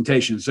without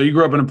representation. So you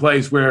grew up in a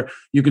place where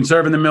you can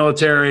serve in the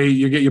military,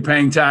 you're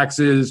paying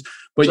taxes,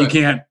 but you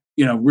can't,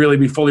 really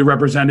be fully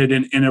represented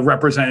in a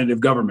representative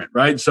government,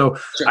 right? So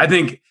I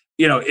think,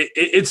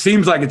 it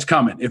seems like it's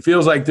coming. It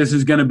feels like this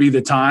is going to be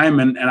the time.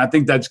 And I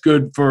think that's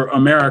good for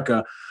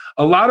America.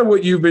 A lot of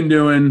what you've been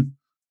doing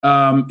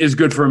is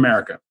good for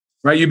America,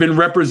 right? You've been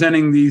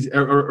representing these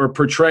or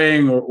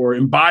portraying or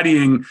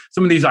embodying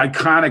some of these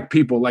iconic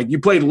people. Like you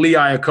played Lee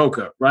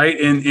Iacocca, right?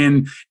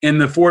 In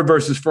the Ford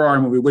versus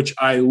Ferrari movie, which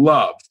I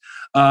loved.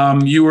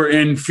 You were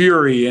in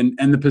Fury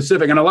and the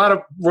Pacific, and a lot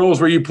of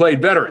roles where you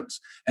played veterans,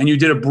 and you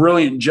did a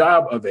brilliant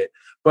job of it.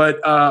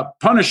 But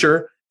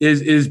Punisher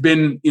is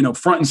been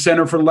front and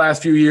center for the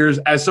last few years.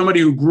 As somebody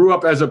who grew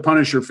up as a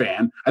Punisher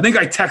fan, I think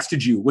I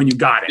texted you when you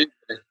got it,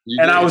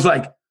 I was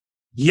like,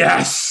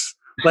 yes,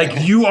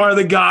 like you are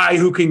the guy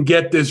who can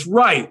get this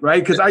right?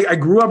 Because I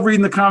grew up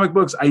reading the comic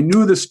books. I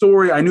knew the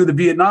story. I knew the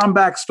Vietnam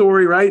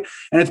backstory, right?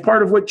 And it's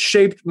part of what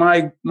shaped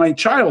my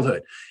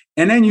childhood.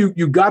 And then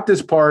you got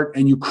this part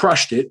and you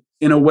crushed it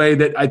in a way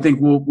that I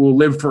think will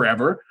live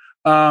forever.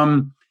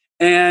 And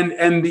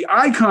the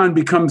icon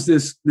becomes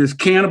this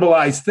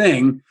cannibalized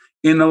thing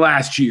in the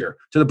last year,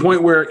 to the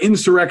point where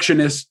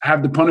insurrectionists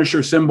have the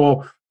Punisher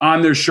symbol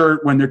on their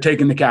shirt when they're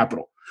taking the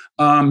Capitol.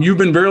 You've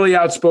been very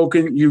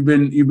outspoken. You've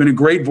been a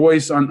great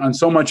voice on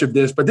so much of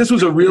this, but this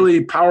was a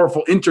really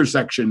powerful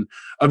intersection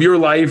of your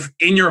life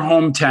in your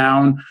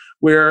hometown,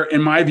 where,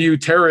 in my view,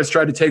 terrorists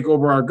tried to take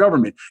over our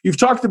government. You've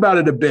talked about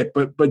it a bit,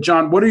 but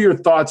John, what are your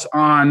thoughts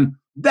on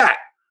that,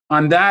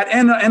 and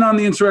on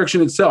the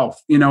insurrection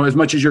itself? As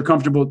much as you're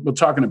comfortable with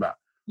talking about.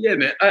 Yeah,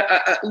 man.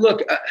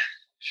 Look.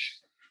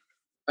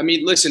 I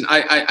mean, listen.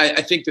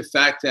 I think the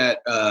fact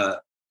that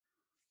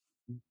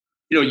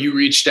you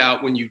reached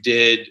out when you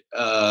did,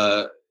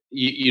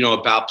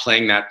 about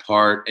playing that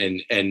part,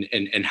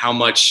 and how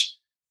much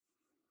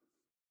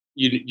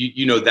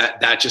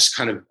that just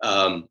kind of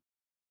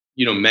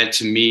meant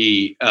to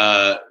me.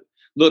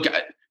 Look,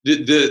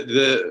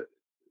 the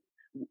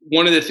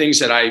one of the things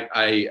that I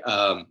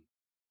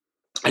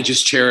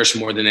just cherish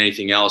more than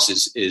anything else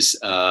is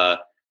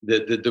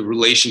the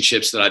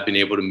relationships that I've been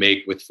able to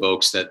make with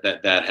folks that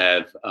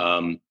have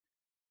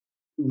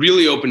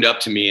really opened up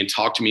to me and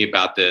talked to me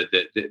about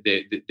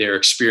their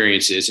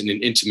experiences in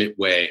an intimate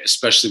way,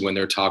 especially when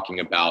they're talking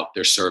about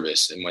their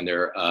service and when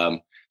they're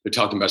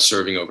talking about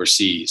serving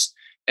overseas.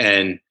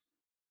 And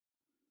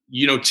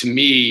to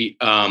me,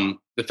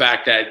 the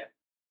fact that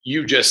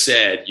you just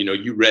said,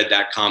 you read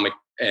that comic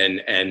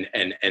and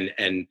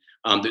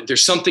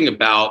there's something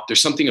about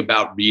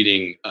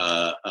reading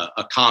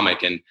a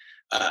comic, and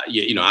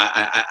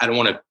I don't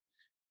want to.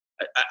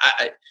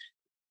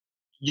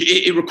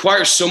 It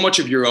requires so much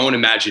of your own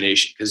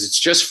imagination, because it's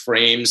just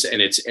frames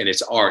and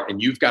it's art,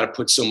 and you've got to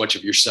put so much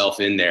of yourself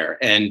in there.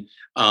 And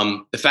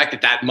the fact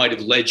that might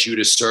have led you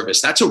to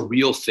service, that's a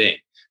real thing.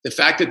 The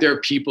fact that there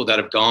are people that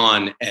have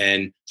gone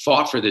and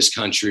fought for this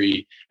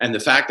country, and the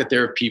fact that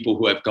there are people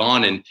who have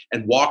gone and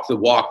walked the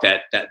walk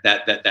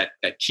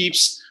that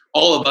keeps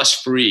all of us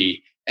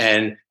free,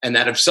 and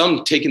that have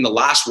some taken the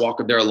last walk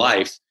of their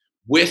life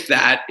with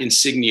that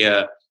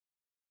insignia,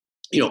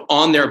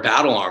 on their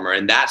battle armor,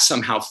 and that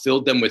somehow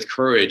filled them with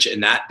courage,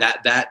 and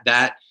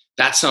that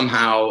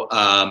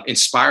somehow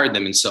inspired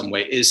them in some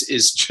way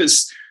is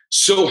just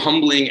so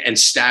humbling and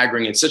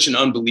staggering, and such an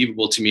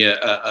unbelievable, to me,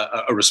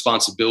 a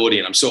responsibility.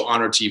 And I'm so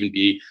honored to even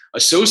be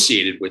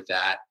associated with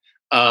that.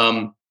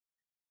 And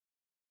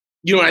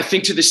I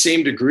think to the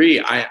same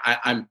degree,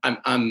 I'm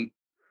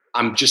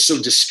just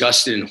so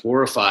disgusted and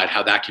horrified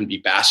how that can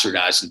be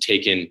bastardized and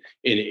taken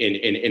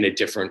in a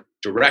different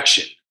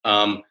direction.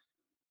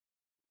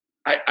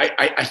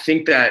 I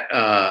think that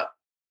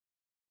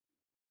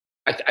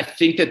I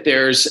think that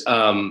there's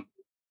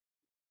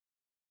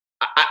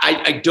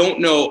I don't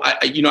know.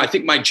 I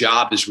think my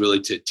job is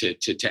really to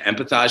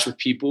empathize with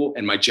people,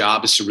 and my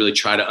job is to really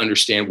try to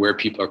understand where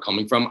people are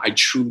coming from. I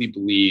truly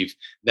believe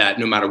that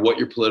no matter what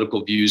your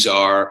political views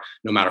are,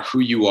 no matter who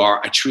you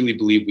are, I truly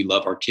believe we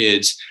love our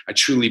kids. I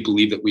truly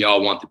believe that we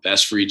all want the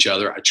best for each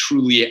other.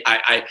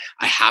 I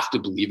have to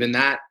believe in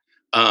that.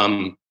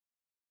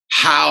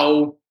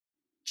 How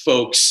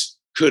folks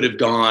could have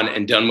gone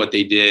and done what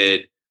they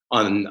did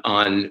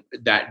on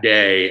that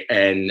day,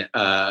 and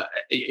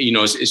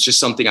it's just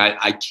something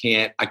I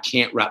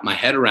can't wrap my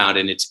head around.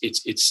 And it's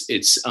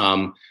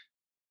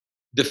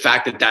the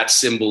fact that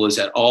symbol is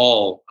at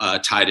all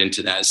tied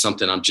into that is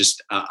something I'm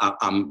just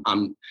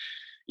I'm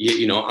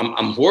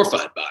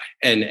horrified by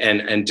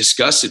and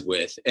disgusted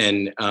with.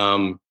 And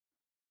I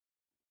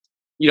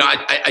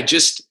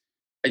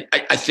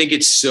think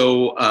it's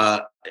so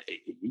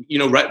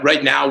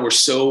right now we're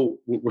so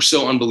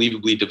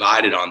unbelievably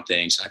divided on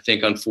things. I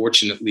think,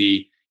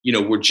 unfortunately,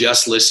 we're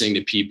just listening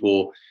to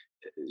people,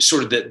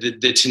 sort of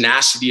the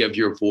tenacity of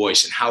your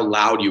voice and how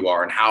loud you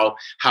are and how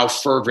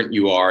fervent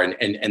you are,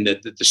 and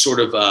the sort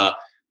of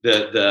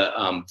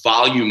the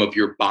volume of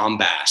your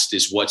bombast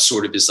is what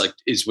sort of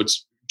is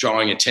what's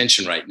drawing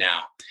attention right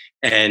now.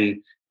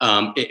 And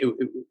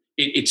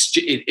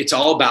it's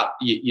all about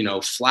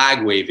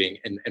flag waving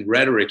and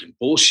rhetoric and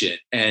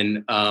bullshit.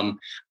 And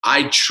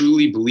I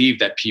truly believe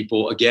that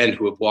people, again,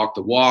 who have walked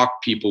the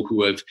walk, people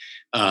who have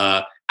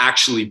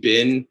actually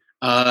been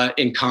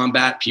in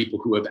combat, people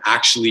who have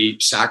actually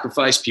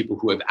sacrificed, people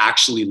who have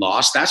actually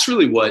lost. That's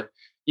really what,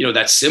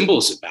 that symbol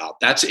is about.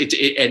 That's it.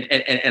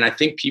 And I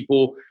think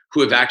people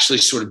who have actually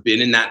sort of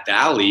been in that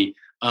valley,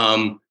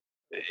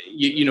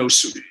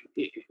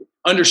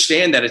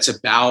 understand that it's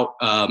about,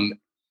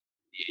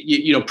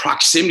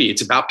 proximity.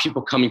 It's about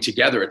people coming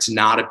together. It's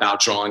not about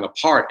drawing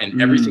apart.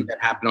 And everything that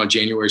happened on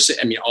January 6th,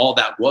 I mean, all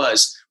that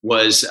was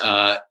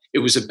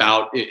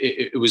about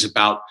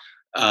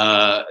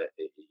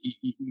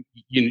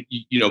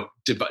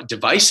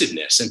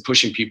divisiveness and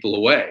pushing people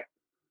away.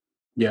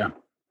 Yeah.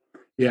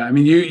 I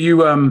mean, you've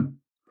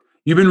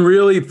been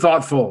really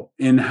thoughtful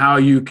in how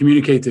you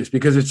communicate this,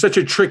 because it's such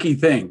a tricky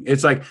thing.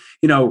 It's like,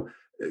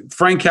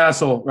 Frank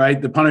Castle,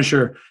 right? The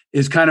Punisher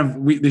is kind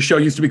of, the show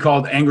used to be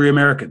called Angry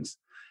Americans.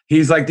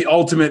 He's like the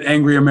ultimate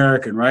angry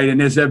American, right? And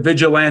there's that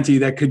vigilante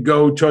that could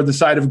go toward the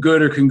side of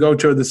good or can go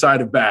toward the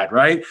side of bad,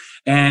 right?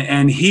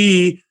 And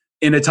he,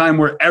 in a time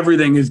where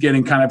everything is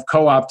getting kind of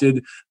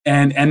co-opted,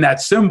 and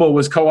that symbol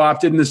was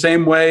co-opted in the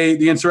same way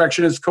the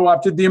insurrectionists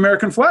co-opted the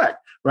American flag,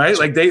 right?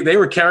 Like they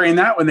were carrying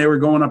that when they were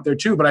going up there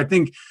too. But I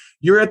think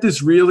you're at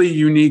this really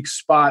unique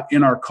spot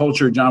in our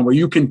culture, John, where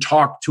you can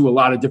talk to a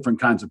lot of different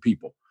kinds of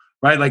people,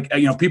 right? Like,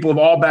 people of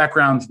all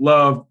backgrounds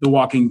love The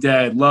Walking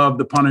Dead, love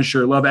The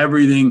Punisher, love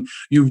everything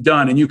you've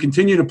done. And you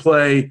continue to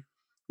play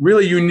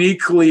really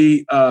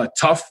uniquely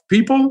tough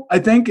people, I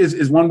think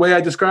is one way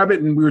I describe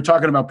it. And we were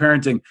talking about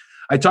parenting.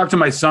 I talked to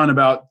my son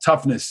about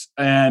toughness,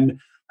 and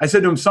I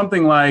said to him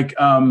something like,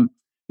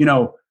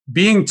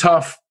 being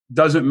tough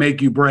doesn't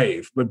make you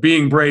brave, but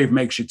being brave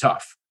makes you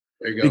tough.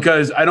 There you go.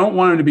 Because I don't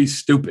want him to be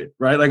stupid,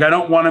 right? Like, I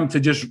don't want him to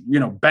just,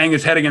 bang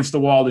his head against the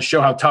wall to show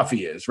how tough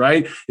he is,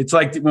 right? It's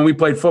like when we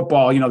played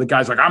football, the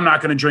guy's like, I'm not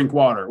going to drink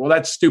water. Well,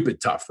 that's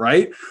stupid tough,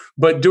 right?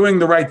 But doing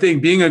the right thing,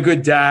 being a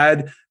good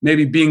dad,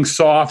 maybe being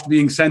soft,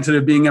 being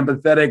sensitive, being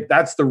empathetic,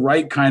 that's the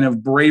right kind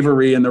of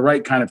bravery and the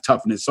right kind of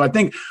toughness. So I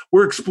think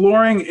we're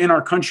exploring in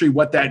our country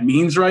what that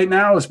means right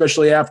now,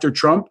 especially after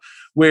Trump,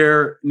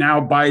 where now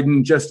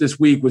Biden just this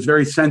week was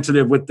very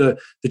sensitive with the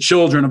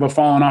children of a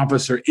fallen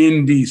officer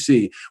in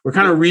D.C. We're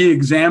kind of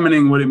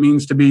re-examining what it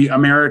means to be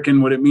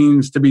American, what it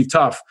means to be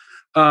tough.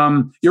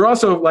 You're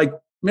also like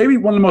maybe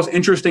one of the most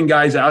interesting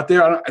guys out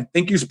there. I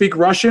think you speak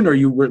Russian, or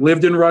you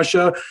lived in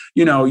Russia.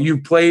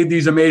 You've played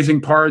these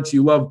amazing parts.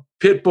 You love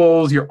pit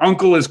bulls. Your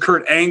uncle is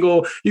Kurt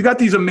Angle. You got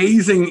these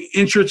amazing,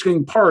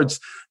 interesting parts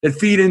that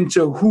feed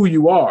into who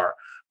you are.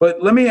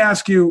 But let me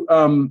ask you,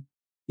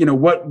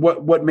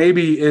 what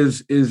maybe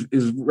is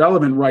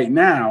relevant right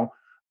now.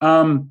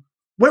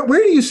 Where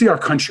do you see our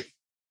country?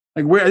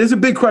 Like, where? This is a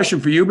big question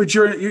for you, but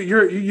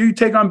you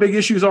take on big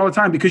issues all the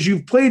time because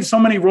you've played so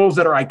many roles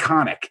that are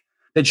iconic,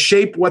 that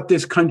shape what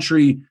this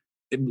country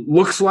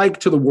looks like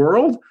to the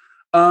world.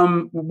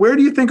 Where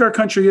do you think our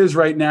country is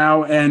right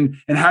now, and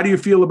how do you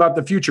feel about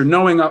the future?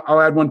 Knowing, I'll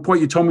add one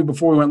point. You told me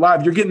before we went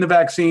live, you're getting the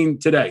vaccine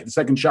today, the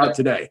second shot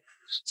today.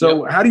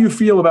 So how do you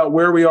feel about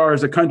where we are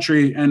as a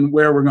country and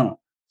where we're going?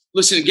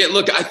 Listen, again,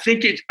 look, I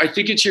think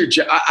it's your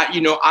job.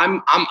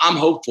 I'm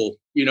hopeful.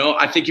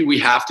 I think we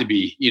have to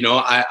be.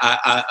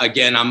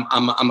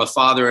 I'm a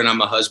father and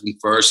I'm a husband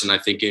first, and I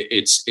think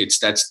I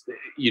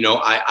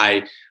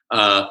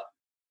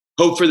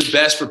hope for the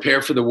best,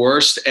 prepare for the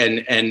worst,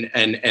 and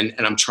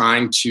I'm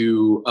trying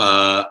to.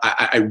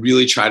 I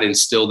really try to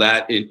instill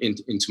that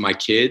into my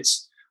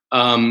kids.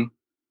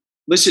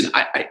 Listen,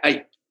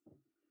 I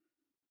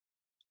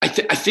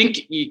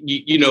think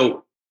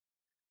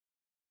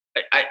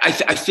I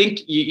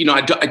think,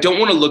 I don't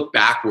want to look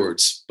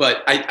backwards,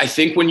 but I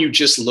think when you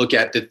just look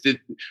at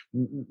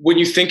when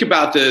you think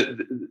about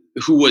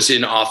who was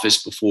in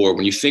office before,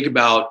 when you think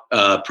about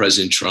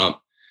President Trump,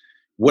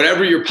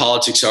 whatever your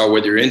politics are,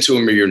 whether you're into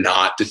him or you're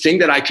not, the thing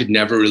that I could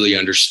never really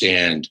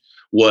understand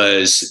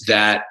was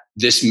that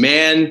this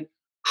man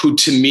who,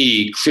 to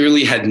me,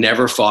 clearly had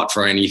never fought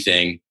for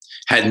anything,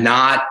 had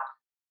not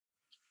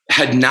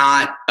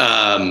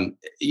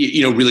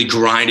really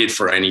grinded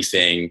for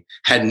anything,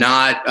 had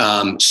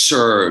not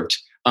served,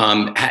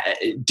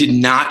 did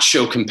not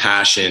show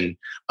compassion,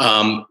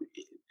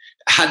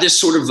 had this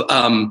sort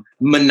of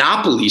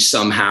monopoly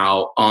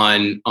somehow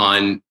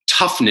on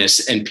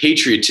toughness and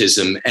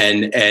patriotism,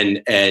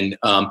 and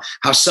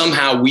how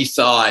somehow we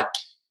thought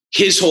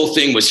his whole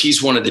thing was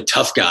he's one of the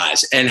tough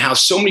guys, and how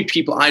so many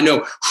people I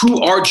know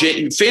who are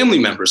family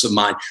members of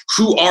mine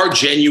who are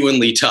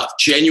genuinely tough,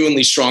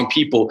 genuinely strong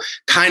people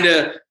kind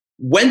of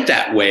went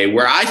that way,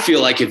 where I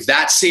feel like if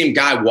that same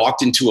guy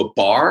walked into a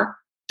bar,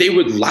 they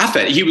would laugh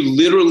at it. He would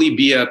literally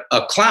be a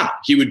clown.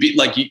 He would be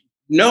like,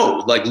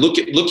 no, like, look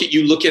at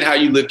you, look at how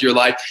you lived your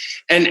life.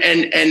 And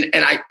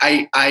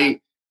I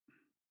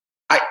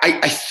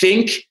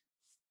think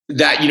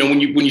that,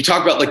 when you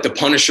talk about like the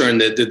Punisher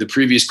and the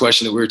previous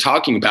question that we were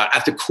talking about,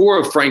 at the core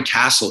of Frank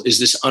Castle is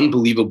this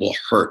unbelievable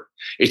hurt.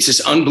 It's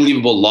this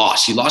unbelievable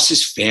loss. He lost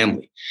his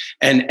family,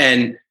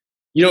 and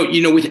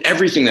with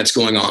everything that's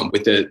going on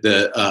with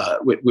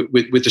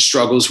the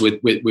struggles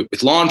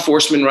with law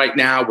enforcement right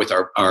now, with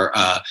our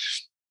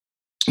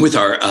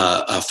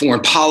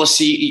foreign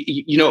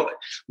policy,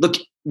 look,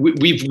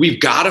 we've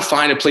got to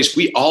find a place.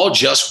 We all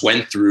just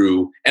went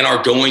through and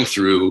are going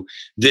through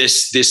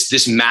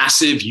this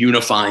massive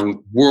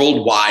unifying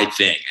worldwide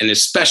thing. And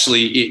especially,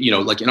 you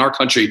know, like in our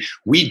country,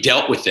 we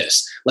dealt with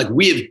this. Like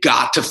we have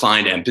got to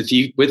find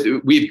empathy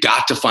we've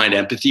got to find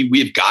empathy.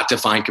 We've got to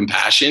find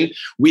compassion.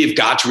 We have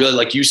got to really,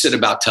 like you said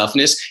about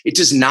toughness, it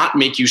does not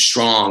make you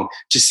strong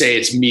to say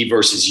it's me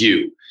versus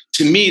you.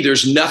 To me,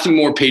 there's nothing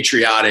more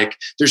patriotic.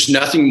 There's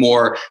nothing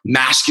more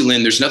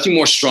masculine. There's nothing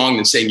more strong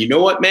than saying, you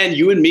know what, man,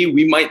 you and me,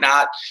 we might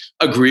not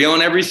agree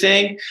on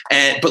everything.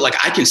 But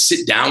like, I can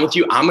sit down with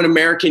you. I'm an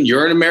American.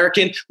 You're an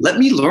American. Let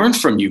me learn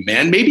from you,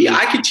 man. Maybe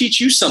I could teach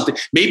you something.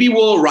 Maybe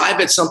we'll arrive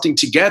at something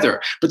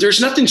together. But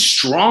there's nothing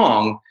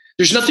strong.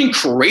 There's nothing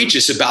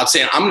courageous about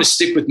saying, I'm going to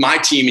stick with my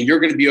team and you're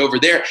going to be over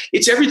there.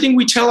 It's everything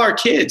we tell our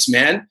kids,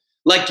 man.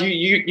 Like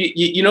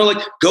you know,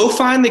 like go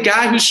find the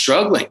guy who's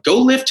struggling. Go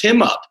lift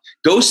him up.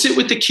 Go sit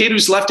with the kid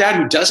who's left out,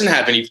 who doesn't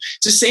have any.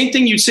 It's the same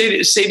thing you'd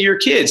say to your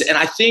kids. And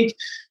I think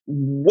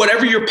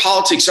whatever your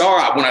politics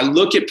are, when I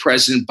look at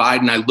President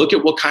Biden, I look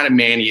at what kind of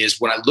man he is.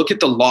 When I look at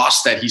the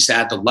loss that he's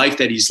had, the life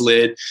that he's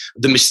led,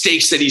 the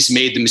mistakes that he's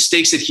made, the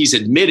mistakes that he's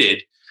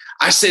admitted,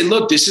 I say,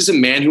 look, this is a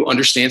man who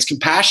understands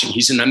compassion.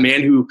 He's a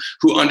man who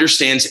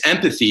understands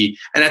empathy.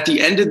 And at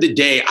the end of the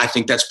day, I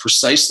think that's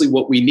precisely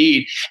what we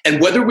need.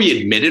 And whether we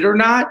admit it or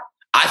not,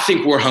 I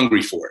think we're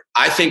hungry for it.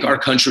 I think our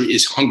country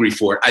is hungry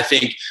for it. I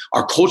think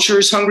our culture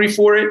is hungry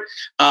for it.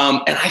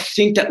 And I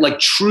think that like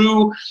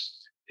true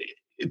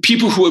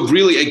people who have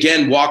really,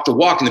 again, walked the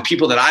walk, and the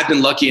people that I've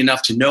been lucky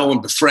enough to know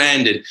and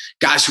befriend, and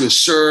guys who have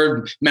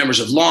served, members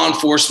of law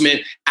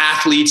enforcement,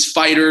 athletes,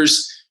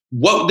 fighters,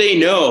 what they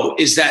know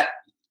is that,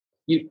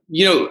 you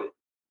know,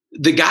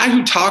 the guy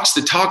who talks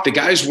the talk, the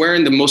guy who's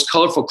wearing the most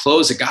colorful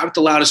clothes, the guy with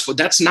the loudest foot,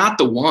 that's not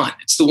the one.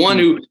 It's the one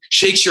who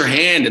shakes your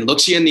hand and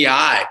looks you in the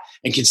eye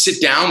and can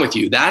sit down with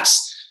you.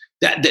 That's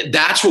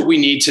what we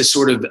need to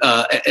sort of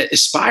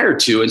aspire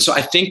to. And so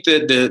I think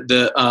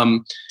that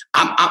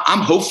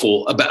I'm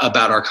hopeful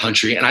about our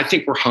country, and I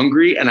think we're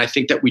hungry, and I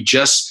think that we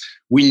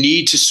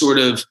need to sort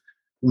of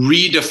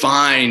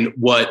redefine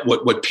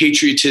what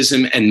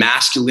patriotism and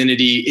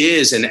masculinity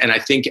is. And I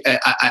think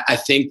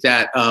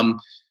that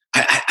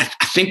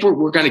I think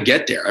we're going to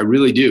get there. I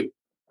really do.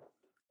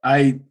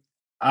 I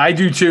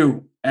do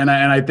too. And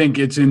I think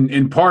it's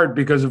in part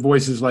because of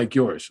voices like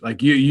yours.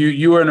 Like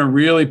you are in a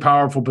really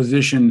powerful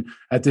position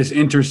at this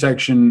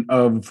intersection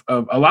of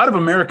a lot of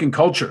American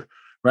culture,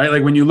 right?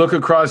 Like when you look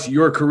across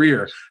your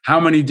career, how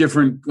many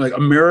different like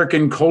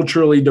American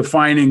culturally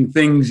defining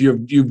things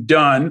you've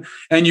done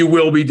and you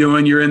will be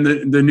doing. You're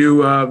in the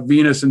new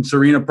Venus and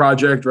Serena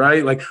project,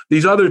 right? Like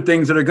these other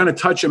things that are going to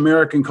touch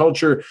American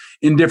culture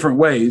in different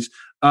ways.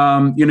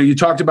 You know, you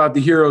talked about the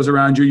heroes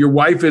around you. Your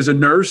wife is a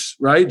nurse,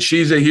 right?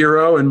 She's a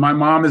hero. And my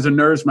mom is a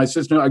nurse. My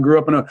sister, I grew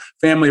up in a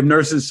family of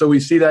nurses. So we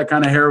see that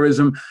kind of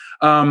heroism.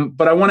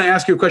 But I want to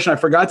ask you a question I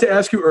forgot to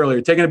ask you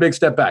earlier, taking a big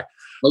step back.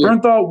 Okay.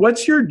 Bernthal,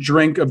 what's your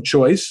drink of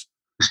choice?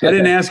 I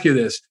didn't ask you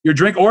this. Your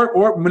drink,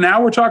 or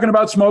now we're talking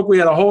about smoke. We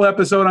had a whole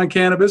episode on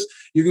cannabis.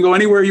 You can go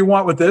anywhere you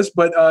want with this,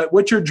 but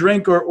what's your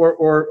drink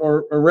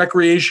or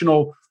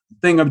recreational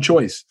thing of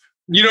choice?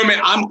 You know, man,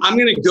 I'm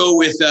going to go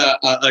with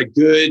a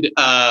good.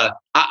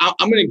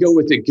 I'm going to go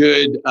with a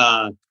good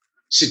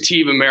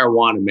sativa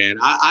marijuana, man.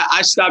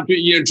 I stopped,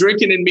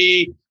 drinking in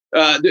me.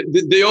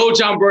 The old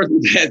John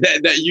Bernthal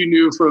that you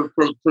knew from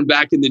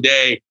back in the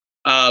day.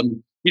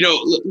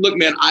 Look,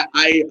 man,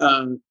 I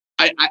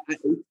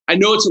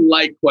know it's a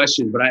light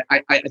question, but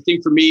I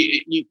think for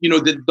me,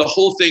 the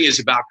whole thing is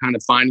about kind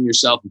of finding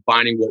yourself and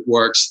finding what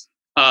works.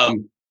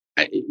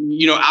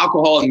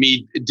 Alcohol and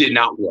me did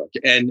not work.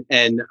 And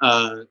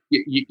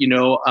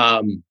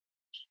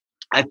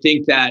I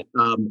think that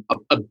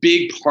a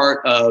big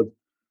part of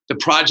the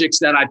projects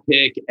that I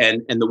pick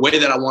and the way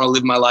that I want to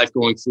live my life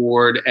going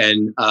forward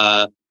and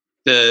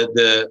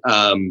the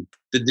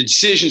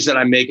decisions that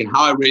I make and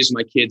how I raise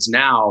my kids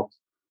now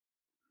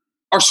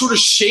are sort of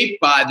shaped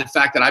by the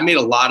fact that I made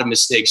a lot of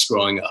mistakes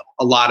growing up,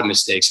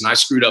 and I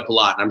screwed up a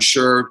lot. And I'm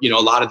sure, a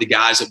lot of the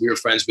guys that we were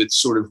friends with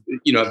sort of,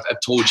 have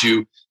told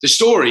you the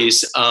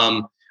stories.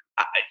 The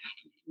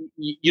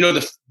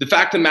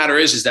fact of the matter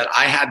is that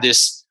I had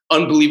this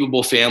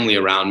unbelievable family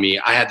around me.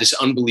 I had this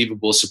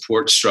unbelievable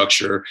support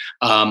structure.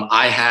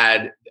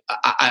 I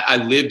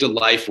lived a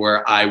life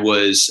where I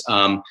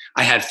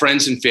had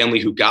friends and family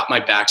who got my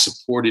back,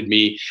 supported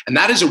me. And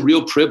that is a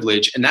real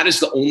privilege. And that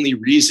is the only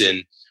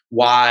reason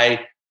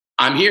why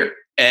I'm here.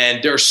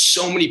 And there are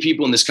so many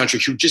people in this country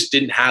who just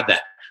didn't have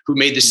that, who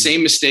made the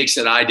same mistakes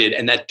that I did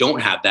and that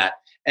don't have that.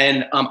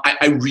 And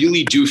I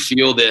really do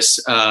feel this.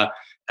 I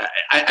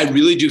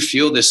really do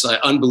feel this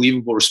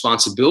unbelievable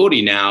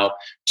responsibility now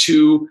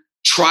to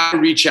try to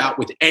reach out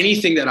with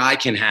anything that I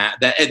can have,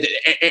 that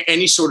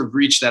any sort of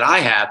reach that I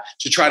have,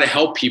 to try to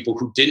help people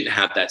who didn't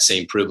have that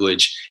same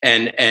privilege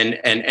and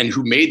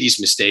who made these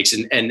mistakes.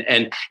 And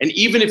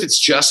even if it's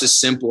just as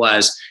simple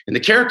as in the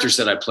characters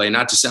that I play,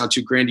 not to sound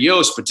too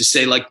grandiose, but to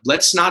say, like,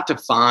 let's not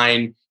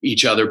define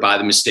each other by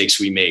the mistakes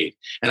we made.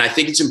 And I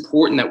think it's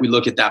important that we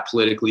look at that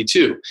politically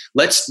too.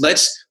 Let's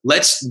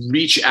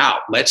reach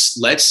out. Let's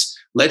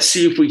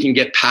see if we can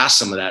get past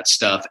some of that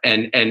stuff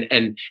and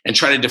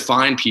try to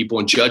define people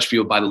and judge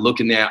people by the look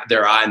in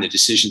their eye and the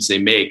decisions they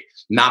make,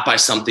 not by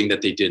something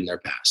that they did in their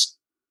past.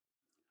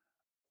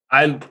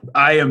 I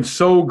am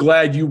so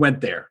glad you went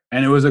there.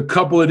 And it was a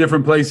couple of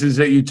different places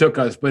that you took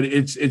us, but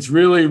it's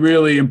really,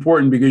 really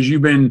important because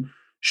you've been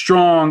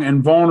strong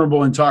and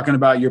vulnerable in talking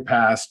about your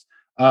past.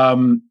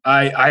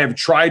 I have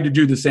tried to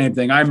do the same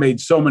thing. I made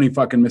so many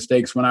fucking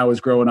mistakes when I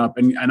was growing up,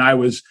 and I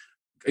was,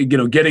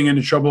 getting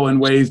into trouble in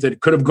ways that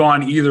could have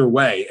gone either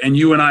way. And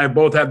you and I have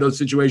both had those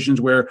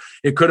situations where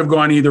it could have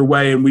gone either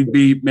way, and we'd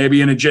be maybe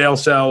in a jail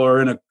cell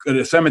or in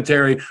a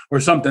cemetery or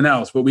something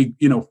else. But we,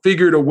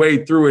 figured a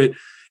way through it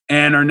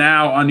and are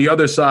now on the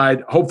other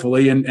side,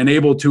 hopefully, and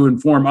able to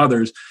inform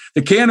others.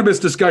 The cannabis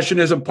discussion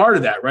is a part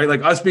of that, right?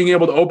 Like us being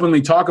able to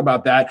openly talk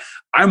about that.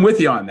 I'm with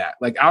you on that.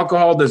 Like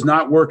alcohol does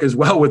not work as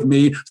well with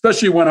me,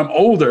 especially when I'm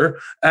older,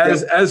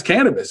 as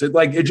cannabis.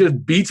 It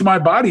just beats my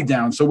body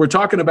down. So we're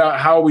talking about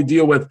how we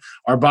deal with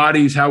our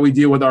bodies, how we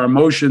deal with our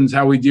emotions,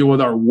 how we deal with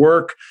our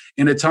work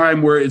in a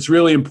time where it's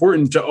really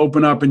important to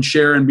open up and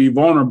share and be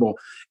vulnerable.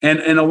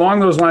 And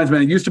along those lines,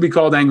 man, it used to be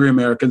called Angry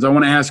Americans. I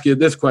want to ask you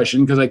this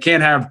question because I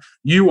can't have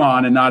you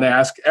on and not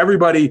ask.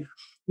 Everybody,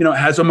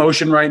 has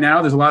emotion right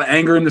now. There's a lot of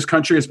anger in this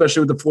country,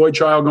 especially with the Floyd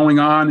trial going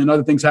on and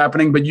other things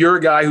happening. But you're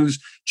a guy who's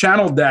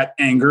channeled that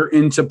anger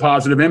into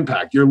positive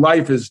impact. Your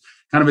life is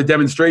kind of a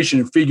demonstration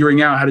of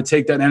figuring out how to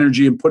take that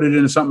energy and put it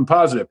into something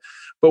positive.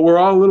 But we're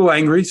all a little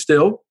angry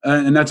still,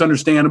 and that's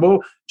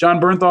understandable.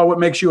 Jon Bernthal, what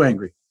makes you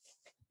angry?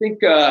 I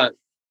think, I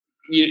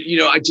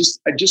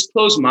just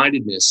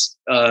closed-mindedness.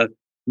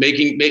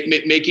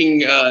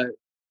 Making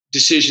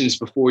decisions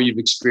before you've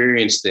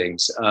experienced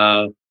things.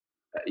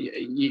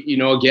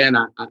 Again,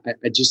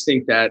 I just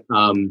think that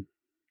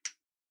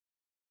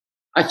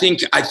I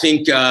think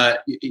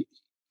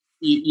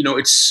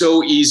it's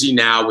so easy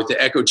now with the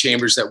echo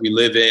chambers that we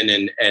live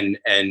in and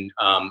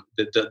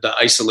the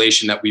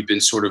isolation that we've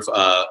been sort of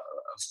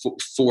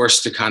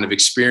forced to kind of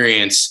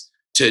experience,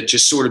 to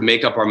just sort of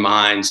make up our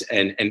minds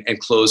and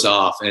close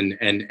off. And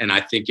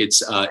I think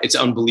it's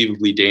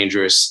unbelievably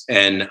dangerous.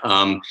 And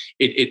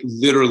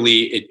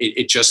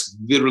it just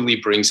literally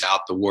brings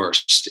out the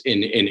worst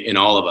in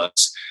all of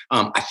us.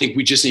 I think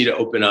we just need to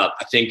open up.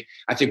 I think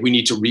we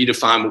need to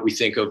redefine what we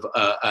think of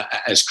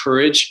as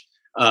courage.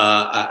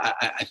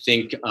 I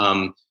think,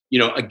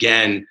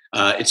 again,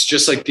 it's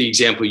just like the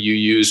example you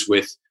use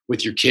with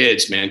your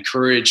kids, man.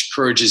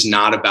 Courage is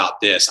not about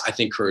this. I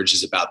think courage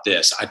is about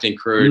this. I think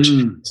courage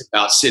is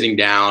about sitting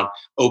down,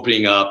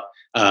 opening up,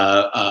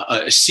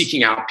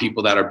 seeking out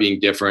people that are being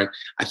different.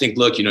 I think,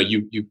 look,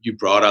 you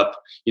brought up,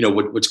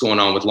 what's going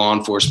on with law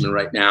enforcement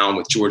right now and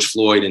with George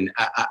Floyd. And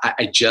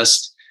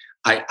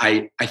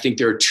I think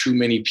there are too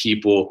many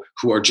people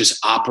who are just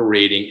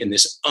operating in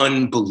this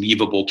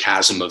unbelievable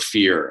chasm of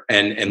fear.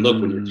 And look,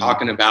 when you're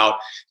talking about,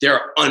 there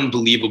are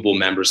unbelievable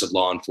members of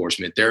law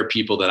enforcement. There are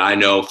people that I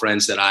know,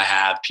 friends that I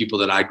have, people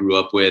that I grew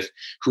up with,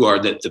 who are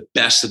the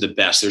best of the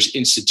best. There's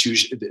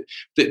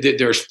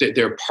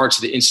there are parts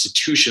of the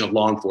institution of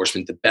law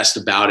enforcement, the best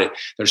about it.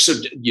 There's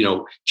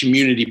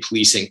community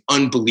policing,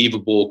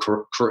 unbelievable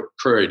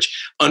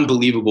courage,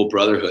 unbelievable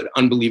brotherhood,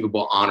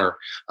 unbelievable honor.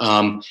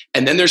 And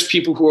then there's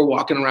people who are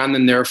walking around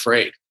and they're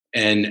afraid.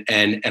 And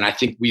I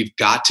think we've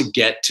got to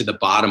get to the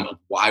bottom of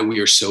why we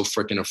are so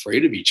freaking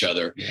afraid of each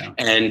other. Yeah.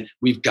 And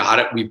we've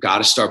got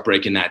to start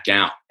breaking that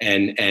down.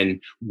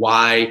 And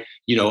why,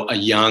 a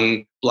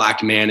young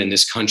Black man in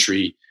this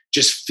country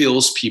just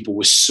fills people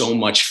with so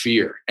much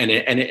fear.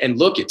 And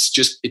look, it's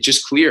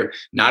just clear.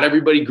 Not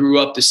everybody grew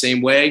up the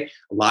same way.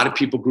 A lot of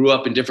people grew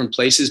up in different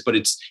places, but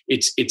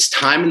it's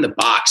time in the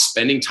box,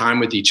 spending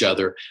time with each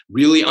other,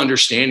 really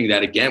understanding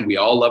that, again, we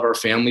all love our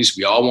families.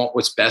 We all want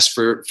what's best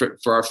for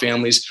our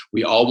families.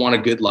 We all want a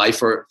good life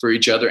for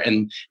each other,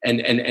 and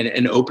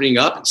opening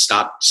up and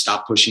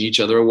stop pushing each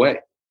other away.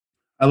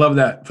 I love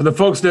that. For the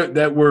folks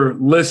that were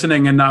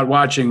listening and not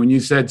watching, when you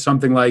said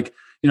something like,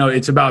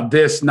 it's about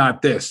this,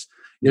 not this.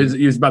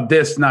 It's about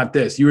this, not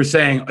this. You were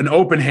saying an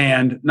open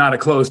hand, not a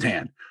closed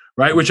hand,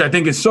 right? Which I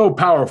think is so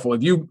powerful.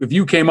 If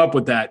you came up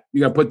with that, you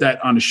got to put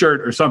that on a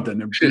shirt or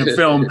something in a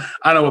film.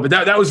 I don't know, but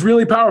that was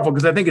really powerful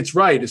because I think it's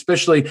right,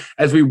 especially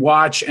as we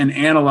watch and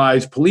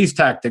analyze police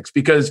tactics,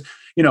 because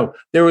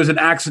there was an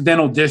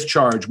accidental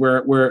discharge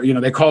where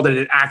they called it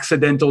an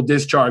accidental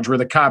discharge, where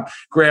the cop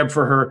grabbed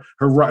for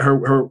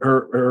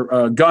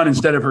her gun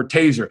instead of her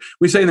taser.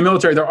 We say in the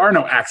military, there are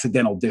no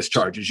accidental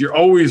discharges. You're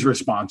always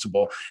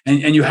responsible,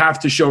 and you have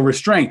to show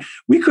restraint.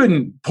 We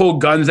couldn't pull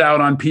guns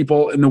out on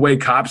people in the way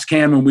cops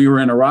can when we were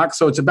in Iraq.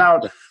 So it's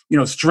about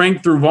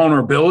strength through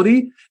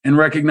vulnerability and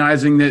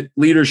recognizing that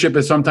leadership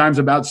is sometimes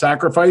about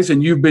sacrifice.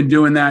 And you've been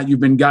doing that.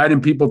 You've been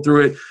guiding people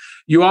through it.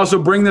 You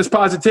also bring this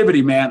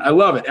positivity, man. I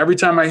love it. Every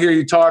time I hear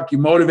you talk, you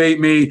motivate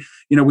me.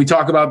 We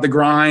talk about the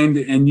grind,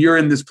 and you're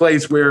in this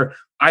place where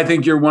I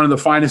think you're one of the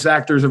finest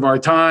actors of our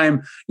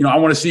time. I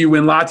want to see you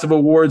win lots of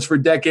awards for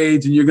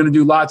decades, and you're going to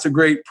do lots of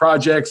great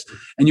projects,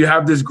 and you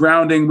have this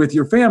grounding with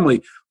your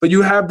family, but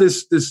you have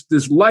this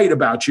light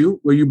about you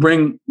where you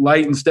bring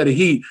light instead of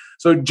heat.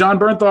 So Jon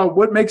Bernthal,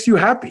 what makes you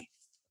happy?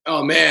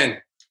 Oh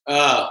man.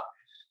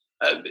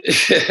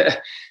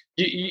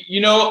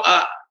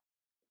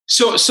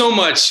 So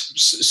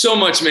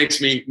much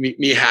makes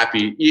me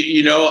happy.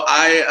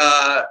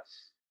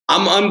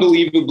 I'm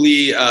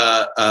unbelievably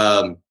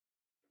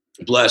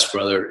blessed,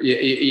 brother.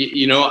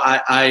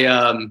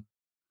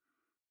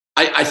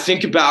 I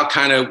think about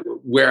kind of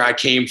where I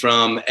came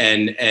from,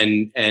 and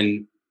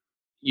I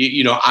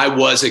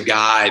was a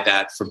guy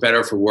that, for better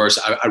or for worse,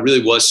 I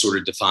really was sort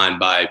of defined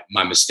by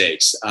my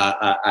mistakes.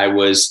 I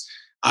was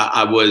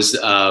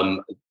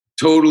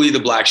totally the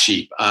black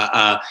sheep.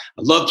 I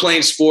loved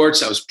playing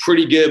sports. I was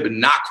pretty good, but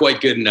not quite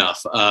good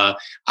enough. I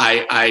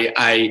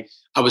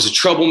was a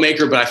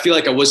troublemaker, but I feel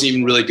like I wasn't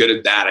even really good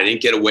at that. I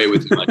didn't get away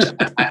with much.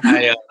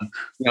 I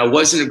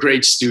wasn't a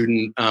great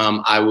student.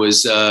 I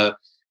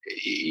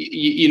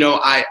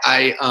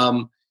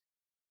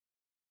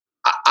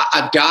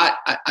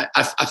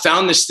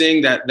found this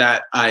thing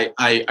that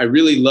I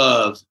really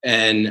love,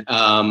 and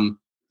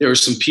there were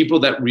some people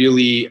that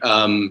really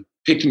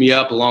picked me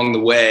up along the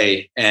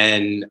way,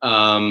 and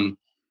I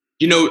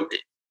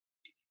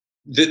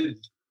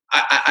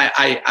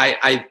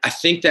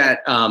think that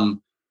now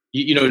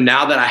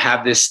that I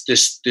have this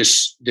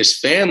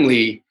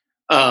family,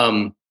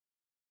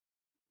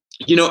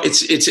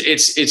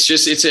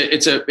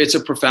 it's a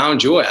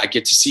profound joy. I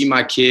get to see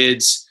my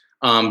kids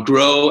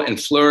grow and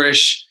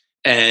flourish,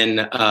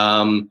 and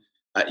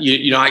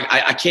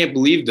I can't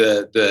believe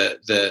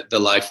the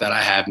life that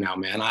I have now,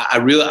 man.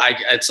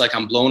 It's like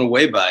I'm blown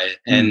away by it,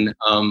 and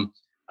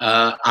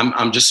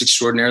I'm just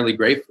extraordinarily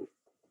grateful.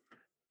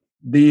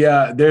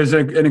 There's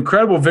an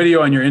incredible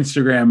video on your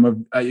Instagram of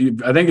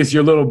I think it's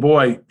your little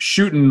boy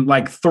shooting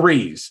like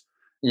threes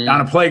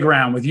on a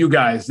playground with you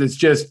guys. It's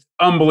just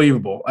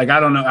unbelievable. Like I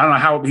don't know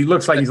how he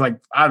looks like. He's like,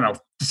 I don't know,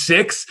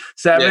 6,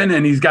 7,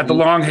 and he's got the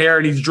long hair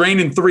and he's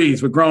draining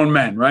threes with grown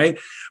men, right?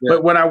 Yeah.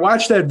 But when I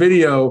watched that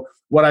video,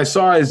 what I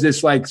saw is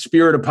this like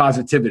spirit of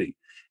positivity.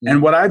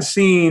 And what I've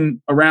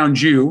seen around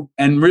you,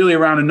 and really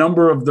around a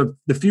number of the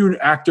few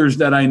actors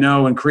that I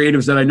know and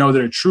creatives that I know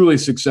that are truly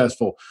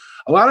successful,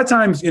 a lot of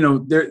times,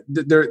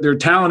 their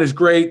talent is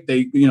great.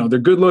 They're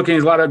good looking.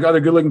 There's a lot of other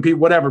good looking people,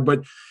 whatever.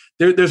 But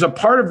there's a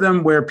part of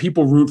them where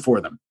people root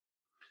for them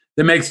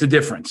that makes the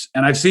difference.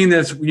 And I've seen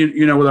this,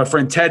 with our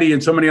friend Teddy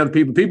and so many other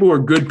people who are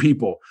good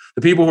people,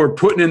 the people who are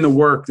putting in the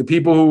work, the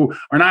people who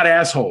are not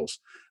assholes,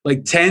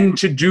 like tend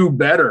to do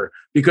better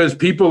because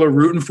people are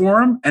rooting for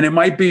them. And it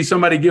might be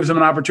somebody gives them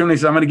an opportunity.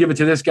 So I'm going to give it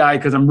to this guy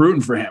because I'm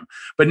rooting for him.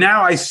 But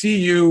now I see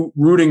you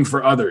rooting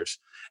for others.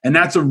 And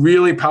that's a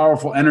really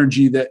powerful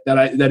energy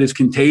that is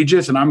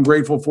contagious, and I'm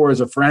grateful for as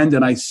a friend.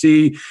 And I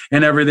see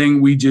in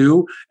everything we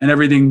do and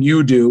everything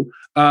you do.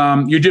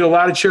 You did a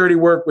lot of charity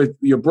work with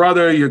your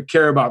brother. You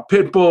care about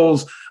pit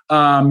bulls.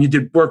 You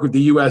did work with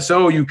the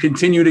USO. You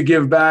continue to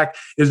give back.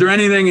 Is there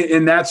anything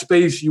in that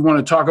space you want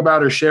to talk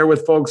about or share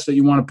with folks that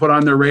you want to put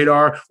on their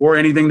radar, or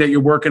anything that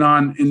you're working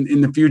on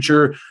in the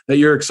future that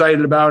you're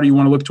excited about or you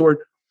want to look toward?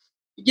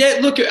 Yeah,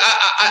 look,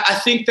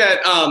 I think that.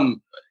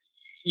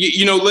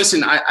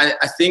 Listen,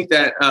 I think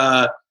that,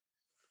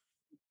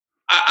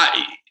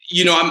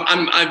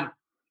 I'm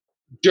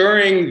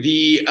during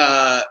the,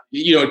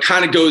 it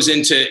kind of goes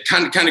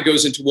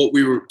into what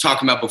we were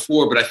talking about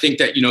before, but I think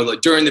that,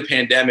 like during the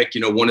pandemic,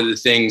 one of the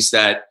things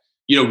that,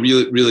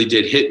 really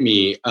did hit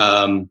me,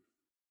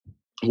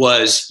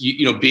 was,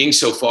 being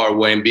so far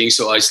away and being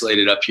so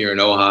isolated up here in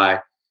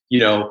Ojai,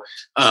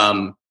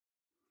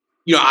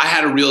 I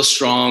had a real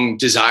strong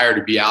desire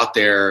to be out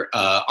there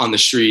on the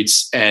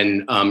streets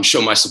and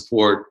show my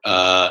support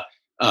in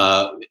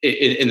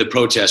the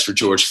protest for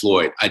George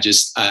Floyd.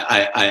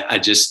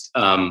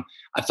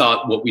 I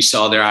thought what we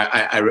saw there.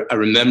 I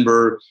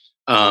remember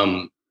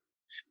I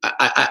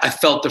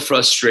felt the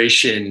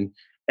frustration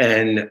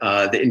and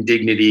the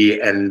indignity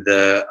and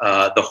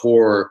the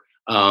horror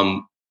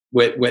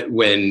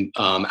when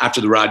after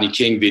the Rodney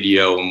King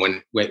video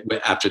and when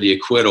after the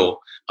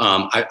acquittal.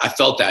 I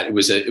felt that it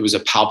was a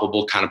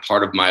palpable kind of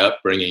part of my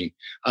upbringing.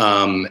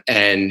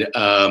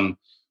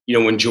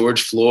 When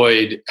George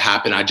Floyd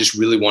happened, I just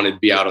really wanted to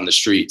be out on the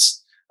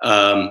streets.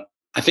 I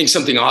think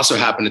something also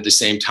happened at the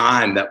same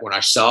time, that when I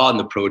saw in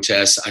the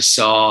protests, I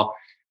saw,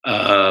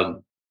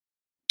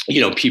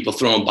 people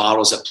throwing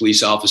bottles at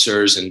police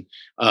officers and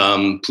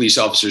police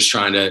officers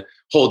trying to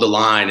hold the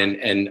line.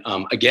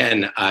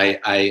 Again,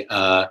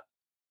 I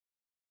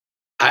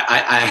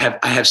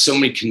have so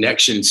many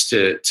connections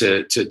to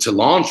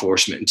law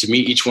enforcement, and to me,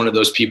 each one of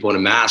those people in a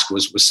mask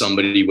was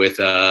somebody with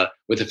a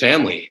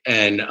family,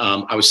 and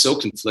I was so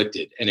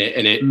conflicted. And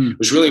it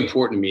was really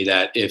important to me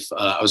that if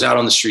I was out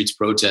on the streets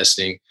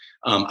protesting,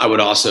 I would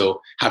also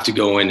have to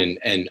go in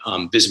and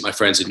visit my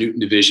friends at Newton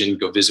Division,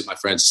 go visit my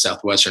friends at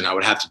Southwestern. I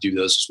would have to do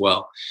those as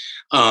well.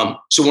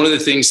 So one of the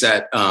things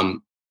that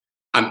I'm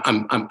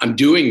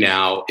doing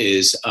now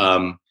is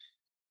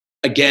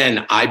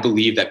again, I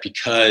believe that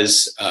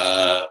because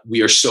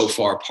we are so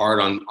far apart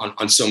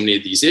on so many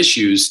of these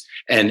issues,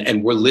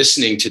 and we're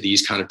listening to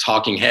these kind of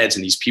talking heads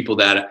and these people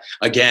that,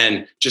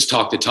 again, just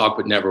talk the talk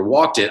but never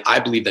walked it. I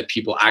believe that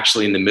people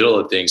actually in the middle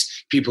of things,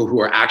 people who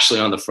are actually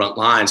on the front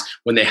lines,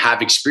 when they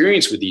have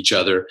experience with each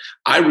other,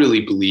 I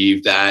really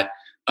believe that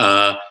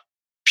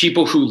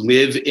people who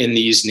live in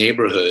these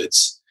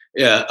neighborhoods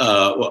and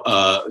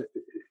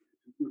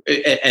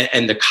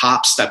the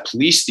cops that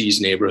police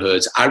these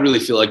neighborhoods, I really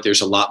feel like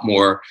there's a lot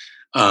more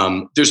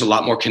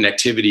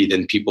connectivity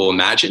than people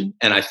imagine.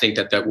 And I think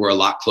that we're a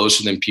lot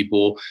closer than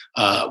people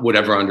would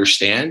ever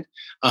understand.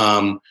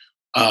 So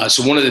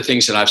one of the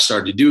things that I've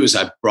started to do is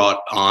I've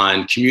brought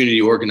on community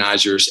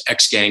organizers,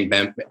 ex-gang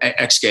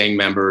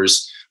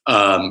members,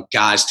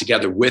 guys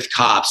together with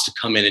cops to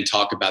come in and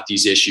talk about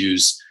these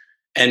issues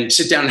and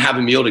sit down and have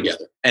a meal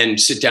together and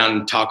sit down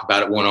and talk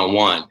about it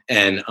one-on-one.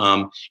 And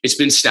it's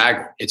been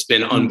staggering. It's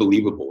been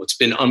unbelievable. It's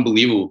been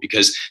unbelievable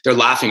because they're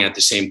laughing at the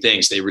same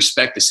things. They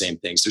respect the same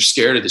things. They're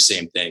scared of the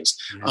same things.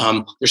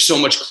 They're so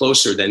much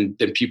closer than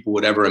people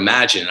would ever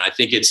imagine. I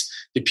think it's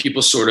the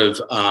people sort of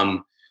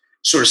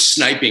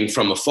sniping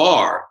from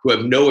afar who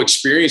have no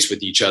experience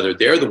with each other.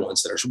 They're the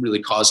ones that are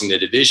really causing the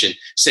division,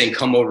 saying,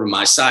 come over to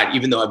my side,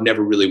 even though I've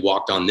never really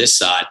walked on this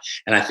side.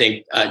 And I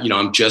think,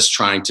 I'm just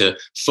trying to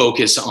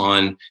focus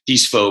on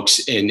these folks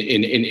in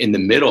the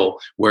middle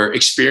where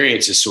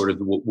experience is sort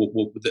of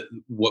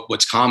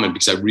what's common,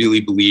 because I really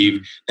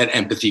believe that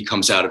empathy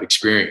comes out of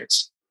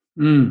experience.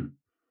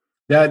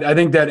 I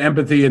think that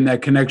empathy and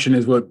that connection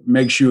is what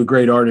makes you a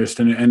great artist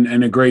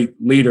and a great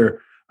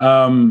leader.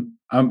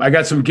 I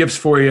got some gifts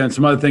for you and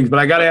some other things, but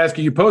I got to ask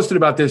you, you posted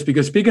about this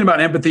because speaking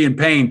about empathy and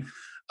pain,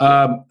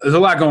 there's a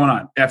lot going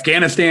on.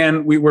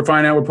 Afghanistan, we're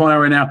pulling out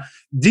right now.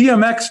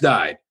 DMX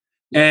died,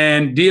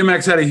 and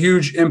DMX had a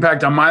huge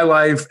impact on my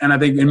life, and I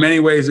think in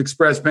many ways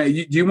expressed pain.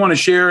 Do you want to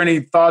share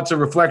any thoughts or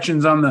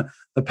reflections on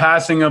the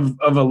passing of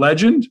a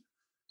legend?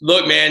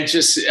 Look, man,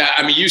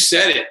 you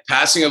said it,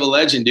 passing of a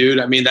legend, dude.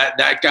 I mean,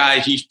 that guy,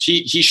 he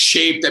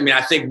shaped,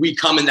 I think we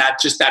come in that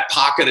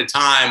pocket of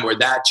time where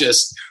that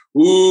just,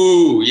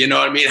 ooh, you know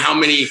what I mean? How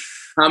many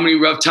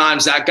rough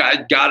times that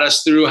guy got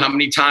us through, how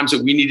many times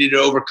that we needed to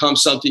overcome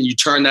something, you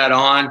turn that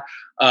on.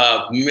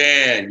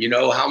 Man,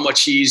 how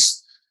much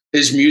his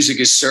music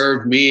has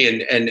served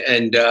me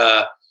and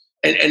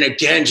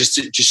again, just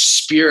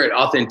spirit,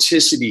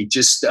 authenticity,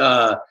 just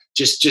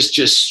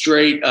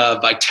straight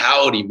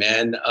vitality,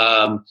 man.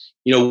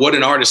 What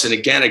an artist. And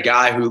again, a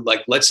guy who,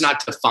 let's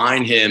not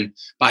define him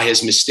by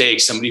his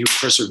mistakes, somebody who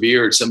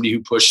persevered, somebody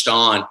who pushed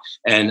on,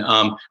 and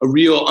a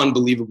real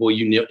unbelievable,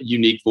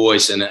 unique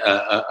voice, and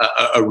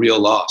a real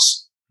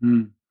loss.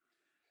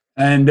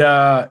 And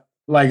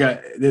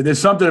there's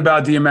something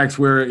about DMX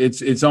where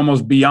it's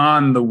almost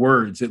beyond the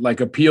words. It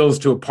appeals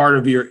to a part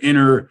of your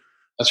inner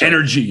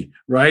energy,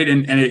 right?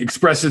 And it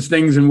expresses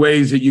things in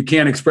ways that you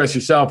can't express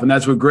yourself. And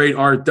that's what great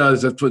art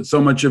does. That's what so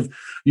much of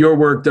your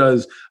work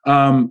does.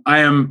 I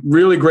am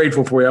really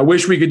grateful for you. I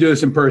wish we could do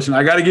this in person.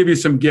 I got to give you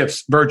some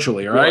gifts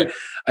virtually. All right.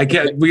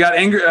 We got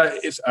angry.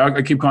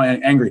 I keep calling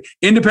it angry.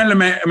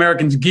 Independent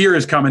Americans gear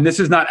is coming. This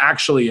is not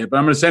actually it, but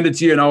I'm going to send it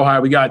to you in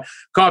Ohio. We got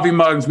coffee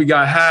mugs. We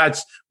got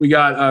hats. We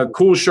got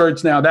cool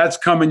shirts now. That's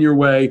coming your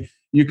way.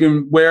 You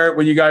can wear it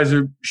when you guys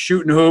are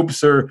shooting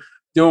hoops or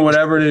doing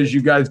whatever it is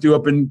you guys do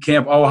up in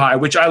Camp Ojai,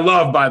 which I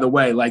love, by the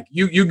way.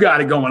 You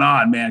got it going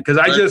on, man. Because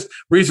I just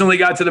recently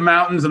got to the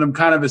mountains and I'm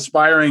kind of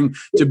aspiring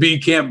to be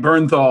Camp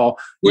Bernthal.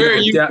 Where are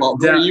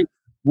you?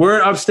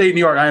 We're upstate New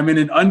York. I am in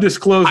an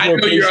undisclosed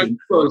location.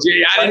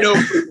 Yeah, I didn't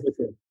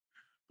know.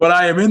 But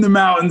I am in the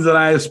mountains and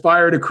I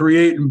aspire to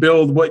create and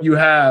build what you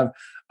have.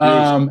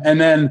 And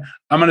then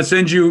I'm going to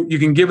send you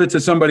can give it to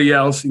somebody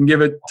else. You can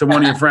give it to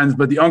one of your friends.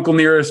 But the Uncle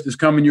Nearest is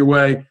coming your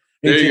way.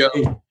 There you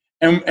go.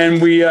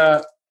 And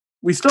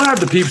we still have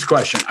the Peeps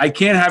question. I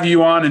can't have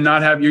you on and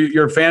not have you.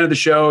 You're a fan of the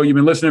show. You've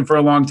been listening for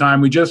a long time.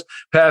 We just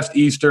passed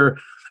Easter.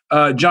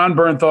 Jon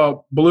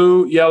Bernthal,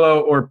 blue,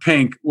 yellow, or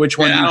pink? Which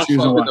one do you choose?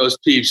 I don't fuck with those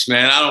Peeps,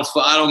 man.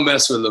 I don't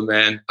mess with them,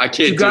 man. I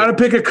can't. You got to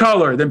pick a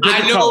color. Then pick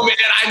a color. Man.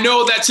 I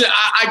know that's it.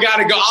 I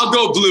gotta go. I'll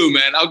go blue,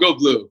 man. I'll go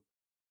blue.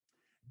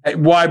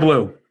 Why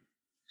blue?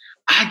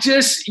 I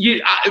just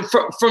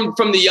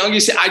from the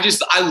youngest,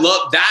 I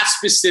love that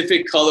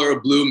specific color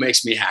of blue.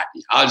 Makes me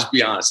happy. I'll just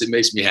be honest. It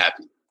makes me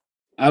happy.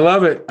 I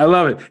love it.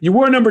 You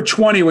wore number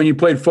 20 when you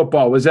played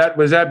football. Was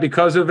that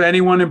because of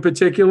anyone in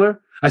particular?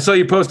 I saw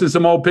you posted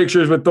some old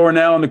pictures with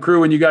Thornell and the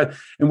crew when you got.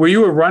 And were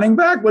you a running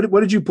back? What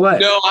did you play?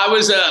 No, I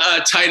was a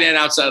tight end,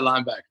 outside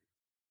linebacker.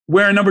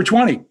 Wearing number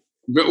 20.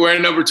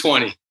 Wearing number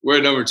 20.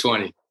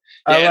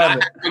 My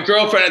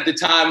girlfriend at the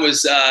time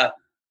was.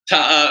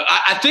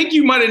 I think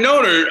you might have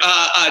known her,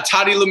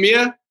 Tati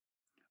Lamia.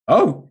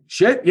 Oh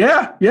shit!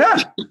 Yeah.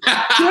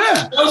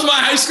 That was my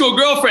high school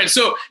girlfriend.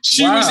 So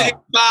she was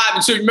 85,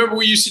 and so remember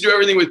we used to do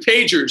everything with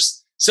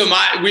pagers. So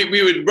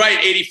we would write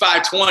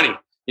 85-20,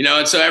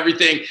 and so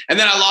everything. And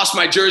then I lost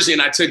my jersey,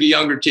 and I took a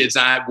younger kid's,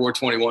 and I wore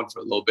 21 for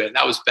a little bit, and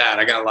that was bad.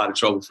 I got a lot of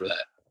trouble for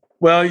that.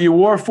 Well, you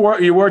wore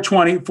 20.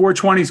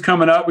 420's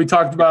coming up. We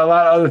talked about a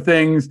lot of other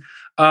things.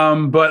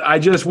 But I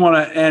just want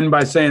to end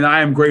by saying that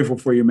I am grateful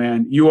for you,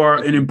 man. You are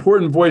an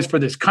important voice for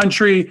this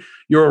country.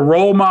 You're a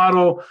role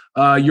model.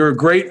 You're a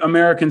great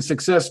American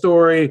success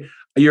story.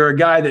 You're a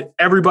guy that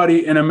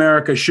everybody in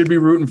America should be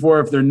rooting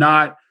for. If they're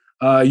not,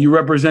 you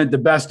represent the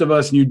best of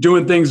us, and you're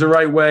doing things the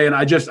right way. And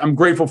I'm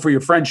grateful for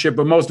your friendship,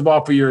 but most of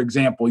all for your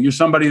example. You're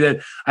somebody that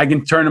I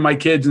can turn to my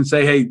kids and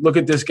say, hey, look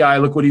at this guy.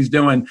 Look what he's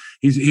doing.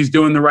 He's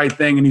doing the right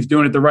thing, and he's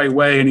doing it the right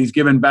way, and he's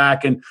giving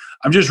back. And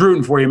I'm just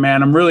rooting for you,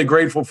 man. I'm really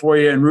grateful for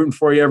you and rooting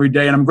for you every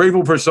day. And I'm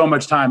grateful for so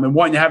much time and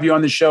wanting to have you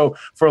on the show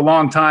for a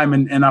long time.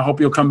 And I hope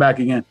you'll come back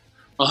again.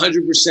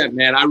 100%,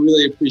 man. I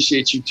really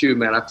appreciate you too,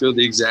 man. I feel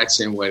the exact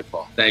same way,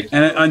 Paul. Thank you.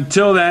 And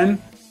until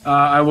then,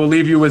 I will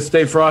leave you with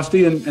stay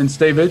frosty and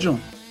stay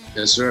vigilant.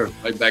 Yes, sir.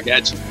 Right back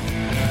at you.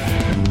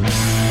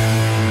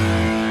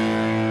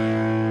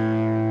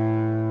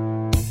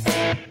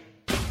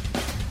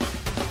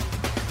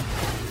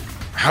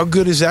 How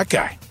good is that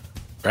guy,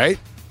 right?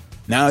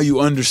 Now you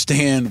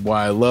understand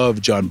why I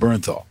love Jon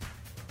Bernthal.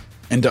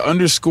 And to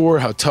underscore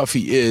how tough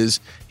he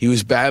is, he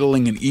was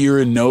battling an ear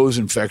and nose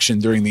infection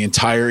during the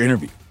entire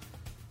interview.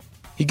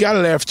 He got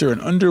it after an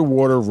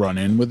underwater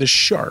run-in with a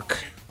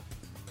shark.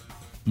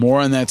 More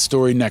on that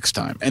story next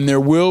time. And there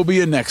will be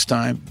a next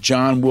time.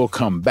 Jon will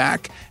come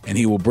back, and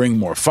he will bring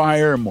more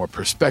fire, more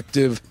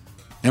perspective,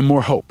 and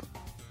more hope.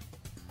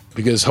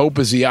 Because hope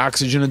is the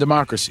oxygen of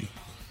democracy,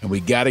 and we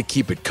got to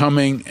keep it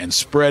coming and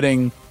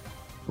spreading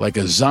like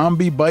a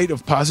zombie bite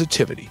of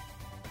positivity.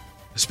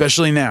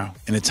 Especially now,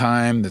 in a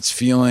time that's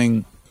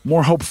feeling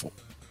more hopeful.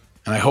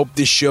 And I hope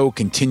this show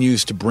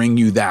continues to bring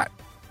you that.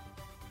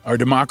 Our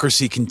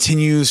democracy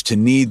continues to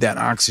need that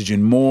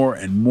oxygen more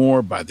and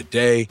more by the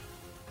day,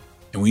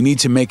 and we need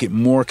to make it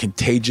more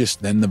contagious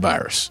than the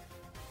virus.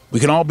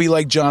 We can all be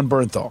like Jon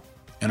Bernthal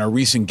and our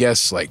recent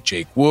guests like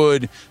Jake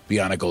Wood,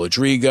 Bianca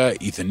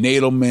Golodriga, Ethan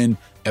Nadelman,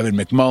 Evan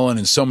McMullen,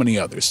 and so many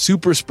others,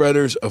 super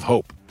spreaders of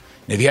hope.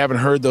 And if you haven't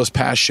heard those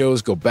past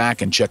shows, go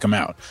back and check them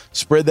out.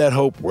 Spread that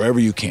hope wherever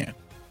you can.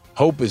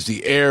 Hope is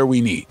the air we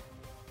need,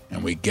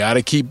 and we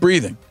gotta keep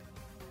breathing.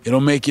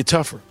 It'll make you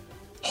tougher.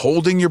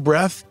 Holding your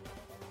breath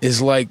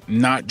is like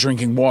not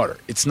drinking water.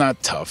 It's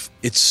not tough.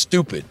 It's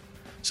stupid.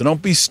 So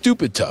don't be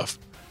stupid tough.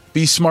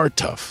 Be smart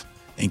tough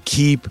and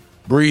keep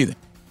breathing.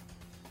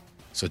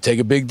 So take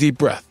a big deep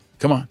breath.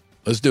 Come on,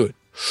 let's do it.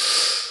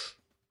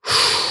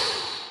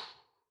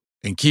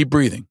 And keep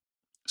breathing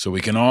so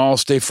we can all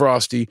stay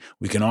frosty,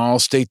 we can all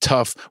stay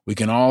tough, we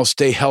can all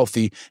stay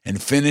healthy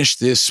and finish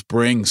this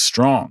spring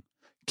strong.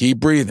 Keep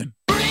breathing.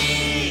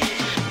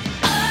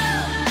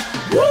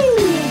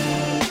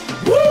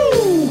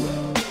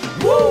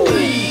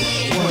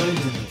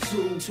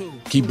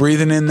 Keep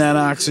breathing in that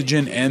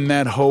oxygen and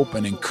that hope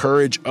and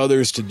encourage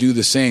others to do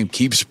the same.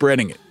 Keep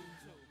spreading it.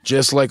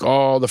 Just like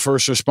all the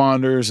first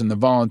responders and the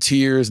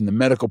volunteers and the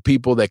medical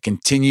people that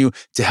continue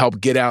to help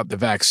get out the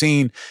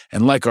vaccine.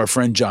 And like our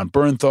friend Jon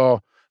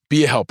Bernthal,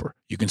 be a helper.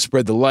 You can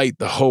spread the light,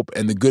 the hope,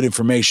 and the good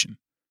information.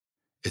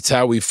 It's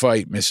how we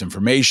fight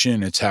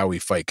misinformation. It's how we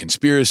fight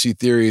conspiracy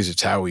theories.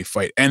 It's how we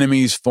fight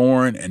enemies,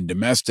 foreign and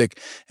domestic.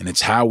 And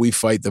it's how we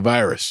fight the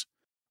virus.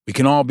 We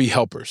can all be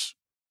helpers.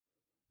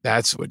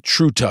 That's what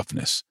true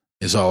toughness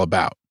is all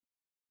about.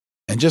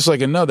 And just like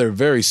another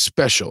very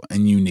special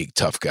and unique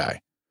tough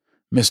guy,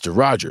 Mr.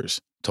 Rogers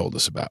told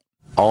us about.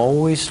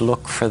 Always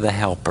look for the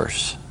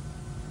helpers.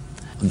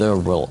 There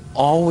will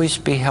always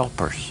be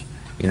helpers,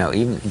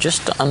 even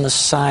just on the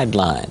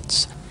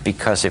sidelines.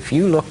 Because if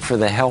you look for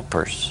the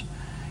helpers,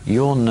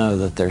 you'll know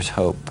that there's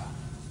hope.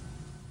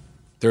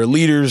 There are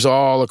leaders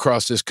all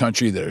across this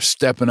country that are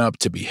stepping up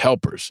to be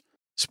helpers,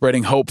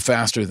 spreading hope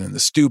faster than the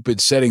stupid,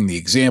 setting the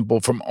example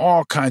from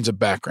all kinds of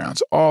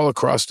backgrounds all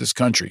across this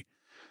country.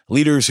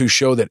 Leaders who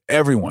show that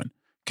everyone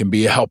can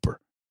be a helper.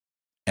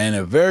 And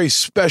a very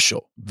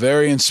special,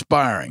 very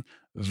inspiring,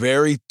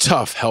 very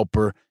tough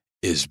helper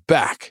is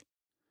back.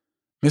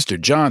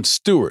 Mr. Jon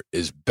Stewart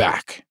is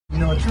back.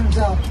 It turns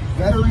out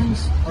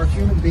veterans are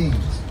human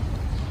beings.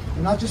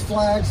 They're not just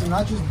flags, they're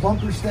not just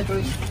bumper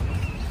stickers.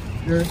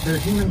 They're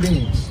human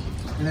beings.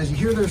 And as you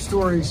hear their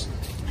stories,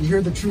 you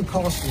hear the true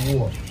cost of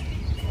war.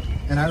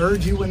 And I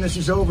urge you when this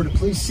is over to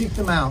please seek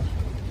them out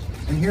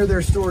and hear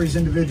their stories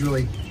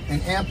individually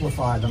and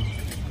amplify them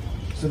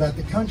so that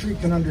the country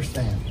can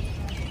understand.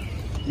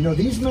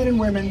 These men and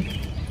women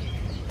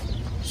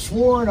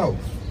swore an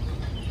oath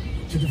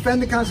to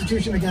defend the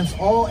Constitution against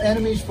all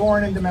enemies,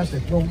 foreign and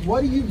domestic. Well,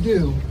 what do you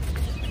do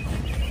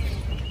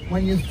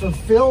when you've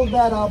fulfilled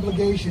that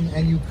obligation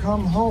and you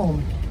come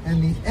home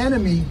and the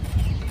enemy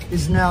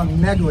is now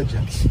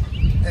negligence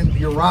and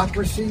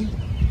bureaucracy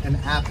and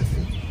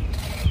apathy?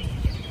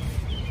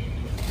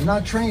 They're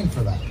not trained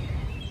for that.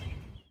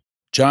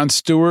 Jon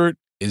Stewart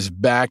is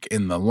back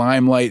in the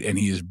limelight, and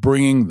he is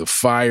bringing the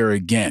fire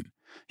again.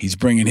 He's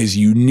bringing his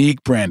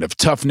unique brand of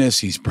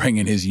toughness. He's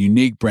bringing his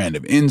unique brand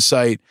of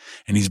insight,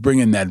 and he's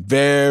bringing that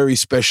very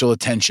special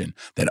attention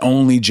that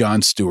only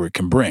Jon Stewart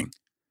can bring.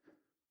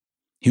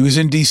 He was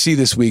in D.C.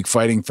 this week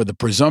fighting for the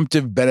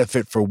presumptive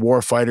benefit for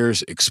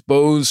warfighters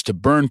exposed to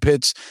burn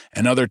pits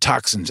and other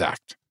toxins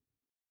act.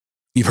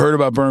 You've heard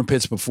about burn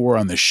pits before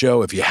on the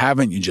show. If you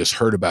haven't, you just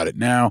heard about it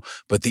now.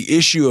 But the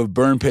issue of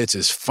burn pits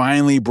is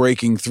finally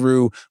breaking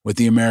through with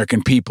the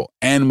American people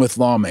and with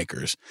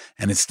lawmakers.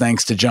 And it's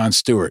thanks to Jon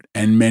Stewart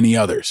and many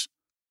others.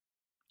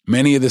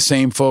 Many of the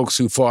same folks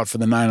who fought for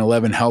the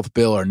 9/11 health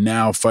bill are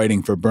now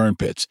fighting for burn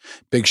pits.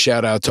 Big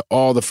shout out to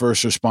all the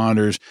first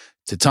responders,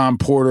 to Tom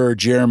Porter,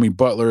 Jeremy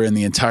Butler, and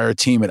the entire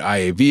team at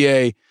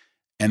IAVA,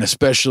 and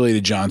especially to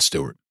Jon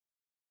Stewart.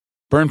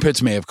 Burn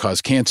pits may have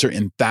caused cancer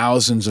in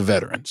thousands of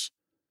veterans,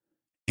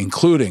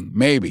 including,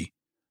 maybe,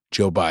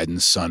 Joe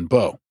Biden's son,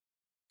 Beau.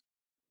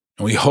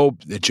 And we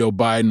hope that Joe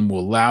Biden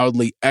will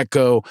loudly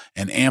echo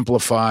and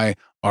amplify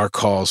our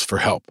calls for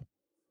help.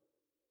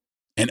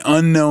 An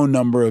unknown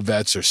number of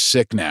vets are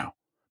sick now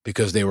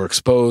because they were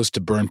exposed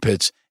to burn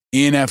pits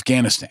in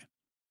Afghanistan.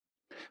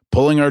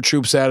 Pulling our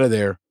troops out of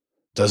there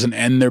doesn't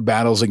end their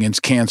battles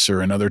against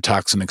cancer and other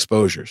toxin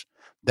exposures.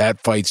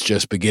 That fight's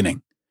just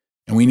beginning,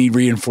 and we need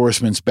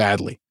reinforcements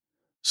badly.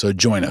 So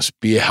join us.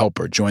 Be a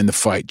helper. Join the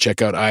fight.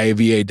 Check out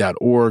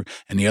IAVA.org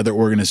and the other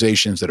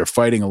organizations that are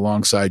fighting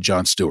alongside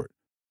Jon Stewart.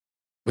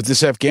 With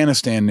this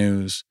Afghanistan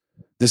news,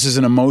 this is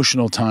an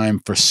emotional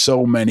time for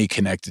so many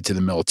connected to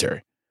the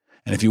military.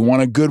 And if you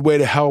want a good way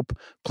to help,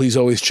 please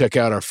always check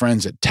out our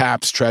friends at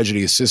TAPS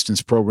Tragedy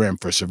Assistance Program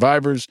for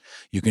Survivors.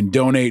 You can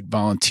donate,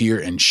 volunteer,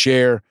 and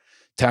share.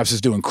 TAPS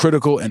is doing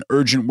critical and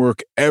urgent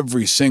work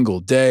every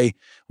single day.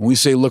 When we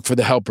say look for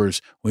the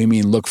helpers, we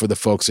mean look for the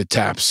folks at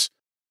TAPS.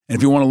 And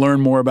if you want to learn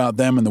more about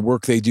them and the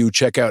work they do,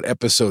 check out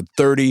episode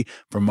 30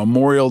 from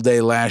Memorial Day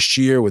last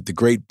year with the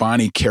great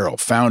Bonnie Carroll,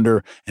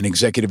 founder and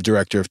executive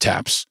director of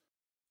TAPS.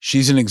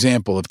 She's an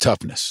example of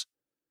toughness,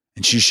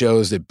 and she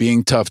shows that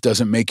being tough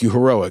doesn't make you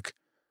heroic,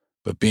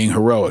 but being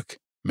heroic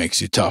makes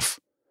you tough.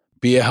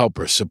 Be a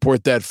helper,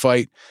 support that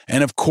fight,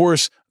 and of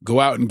course, go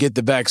out and get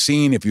the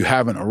vaccine if you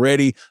haven't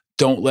already.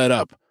 Don't let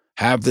up.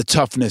 Have the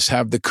toughness,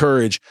 have the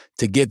courage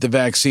to get the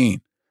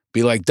vaccine.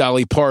 Be like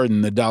Dolly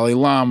Parton, the Dalai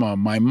Lama,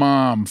 my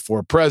mom,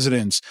 4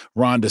 presidents,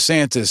 Ron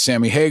DeSantis,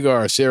 Sammy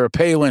Hagar, Sarah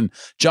Palin,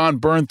 John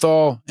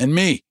Bernthal, and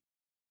me.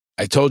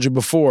 I told you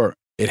before,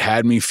 it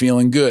had me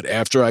feeling good.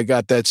 After I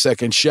got that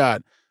second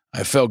shot,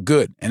 I felt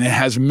good. And it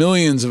has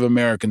millions of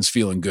Americans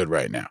feeling good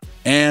right now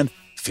and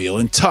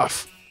feeling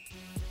tough.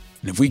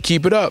 And if we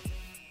keep it up,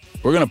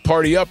 we're going to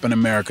party up in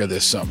America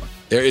this summer.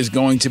 There is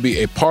going to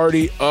be a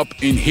party up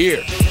in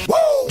here. Woo!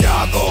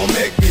 Y'all gon'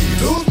 make me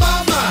lose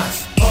my mind.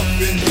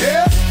 Up in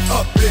here,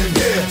 up in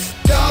here.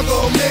 Y'all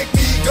gon' make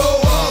me go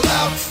all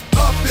out.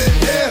 Up in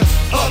here,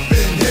 up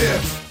in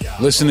here.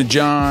 Listen to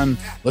John,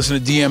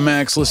 listen to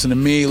DMX, listen to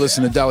me,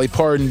 listen to Dolly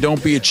Parton.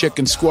 Don't be a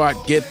chicken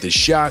squat, get the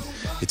shot.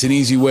 It's an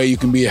easy way you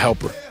can be a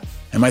helper.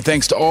 And my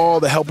thanks to all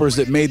the helpers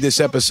that made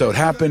this episode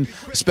happen,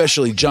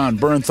 especially John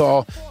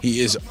Bernthal. He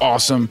is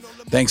awesome.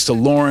 Thanks to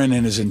Lauren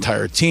and his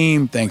entire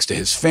team. Thanks to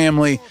his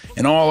family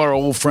and all our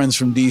old friends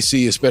from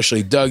D.C.,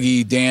 especially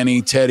Dougie,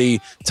 Danny, Teddy,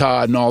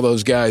 Todd, and all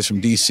those guys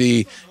from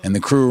D.C. and the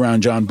crew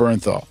around John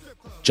Bernthal.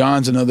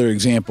 John's another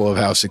example of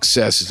how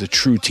success is a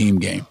true team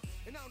game.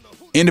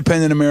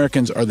 Independent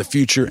Americans are the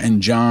future,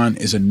 and John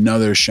is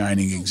another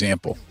shining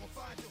example.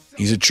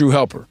 He's a true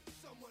helper.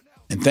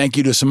 And thank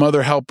you to some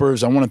other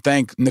helpers. I want to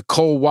thank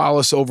Nicole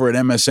Wallace over at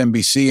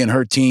MSNBC and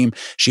her team.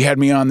 She had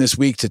me on this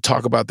week to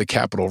talk about the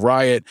Capitol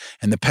riot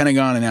and the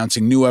Pentagon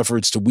announcing new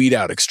efforts to weed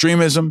out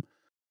extremism.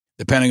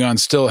 The Pentagon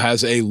still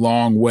has a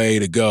long way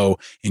to go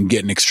in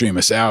getting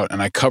extremists out, and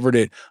I covered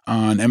it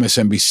on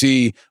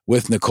MSNBC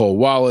with Nicole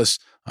Wallace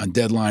on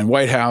Deadline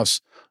White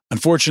House.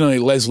 Unfortunately,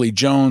 Leslie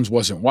Jones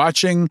wasn't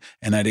watching,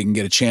 and I didn't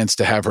get a chance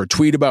to have her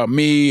tweet about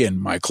me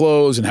and my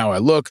clothes and how I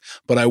look,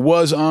 but I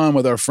was on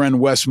with our friend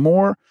Wes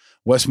Moore.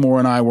 Wes Moore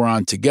and I were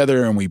on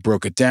together, and we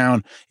broke it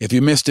down. If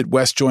you missed it,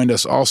 Wes joined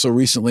us also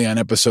recently on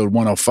episode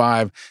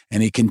 105,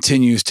 and he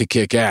continues to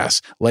kick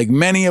ass, like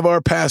many of our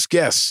past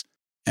guests.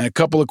 And a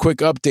couple of quick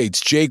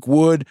updates. Jake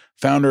Wood,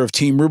 founder of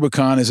Team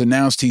Rubicon, has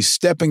announced he's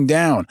stepping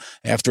down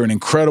after an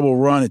incredible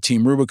run at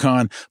Team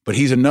Rubicon, but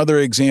he's another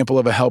example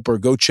of a helper.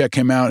 Go check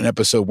him out in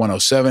episode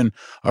 107.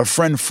 Our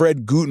friend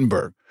Fred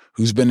Gutenberg,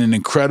 who's been an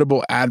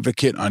incredible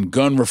advocate on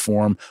gun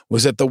reform,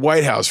 was at the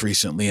White House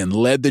recently and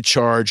led the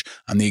charge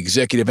on the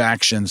executive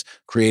actions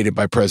created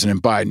by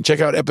President Biden. Check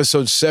out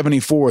episode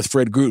 74 with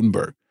Fred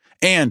Gutenberg.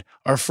 And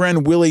our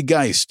friend Willie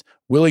Geist.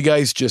 Willie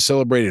Geist just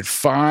celebrated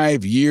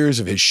 5 years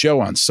of his show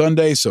on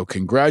Sunday, so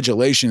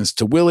congratulations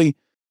to Willie.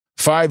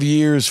 5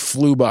 years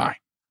flew by.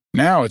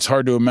 Now it's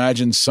hard to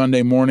imagine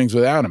Sunday mornings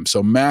without him,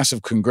 so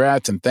massive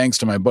congrats and thanks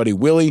to my buddy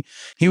Willie.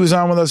 He was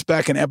on with us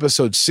back in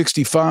episode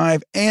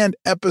 65 and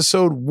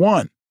episode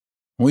 1.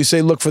 When we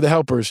say look for the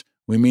helpers,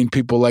 we mean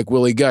people like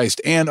Willie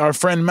Geist. And our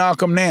friend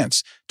Malcolm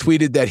Nance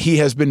tweeted that he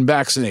has been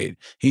vaccinated.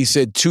 He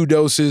said 2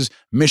 doses,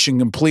 mission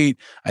complete.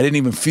 I didn't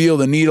even feel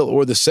the needle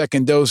or the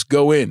second dose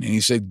go in. And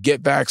he said, get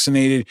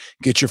vaccinated,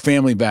 get your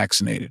family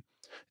vaccinated.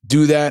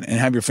 Do that and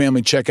have your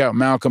family check out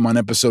Malcolm on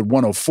episode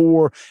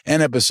 104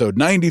 and episode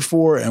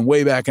 94 and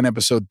way back in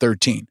episode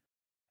 13.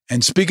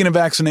 And speaking of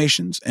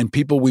vaccinations and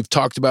people we've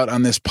talked about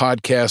on this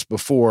podcast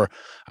before,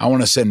 I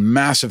want to send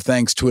massive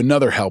thanks to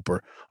another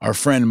helper, our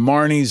friend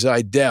Marnie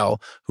Zidell,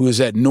 who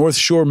is at North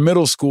Shore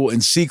Middle School in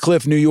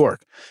Seacliff, New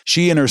York.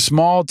 She and her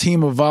small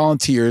team of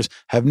volunteers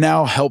have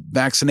now helped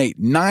vaccinate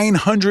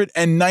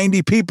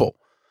 990 people.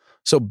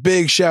 So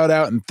big shout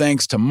out and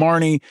thanks to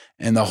Marnie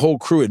and the whole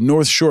crew at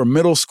North Shore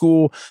Middle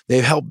School.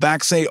 They've helped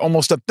vaccinate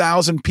almost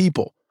 1,000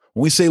 people.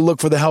 When we say look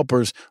for the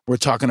helpers, we're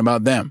talking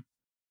about them.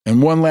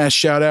 And one last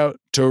shout out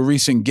to a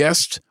recent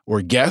guest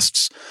or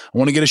guests. I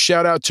want to get a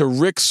shout out to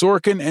Rick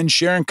Sorkin and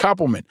Sharon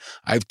Koppelman.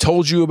 I've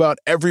told you about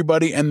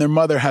Everybody and Their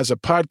Mother Has a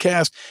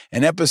Podcast,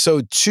 and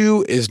episode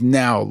 2 is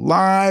now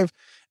live,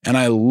 and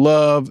I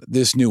love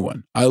this new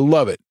one. I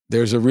love it.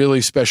 There's a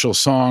really special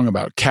song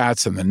about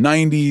cats in the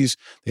 90s.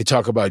 They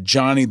talk about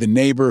Johnny, the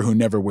neighbor who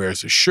never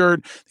wears a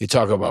shirt. They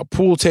talk about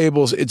pool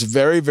tables. It's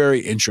very,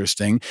 very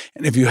interesting.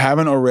 And if you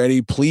haven't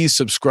already, please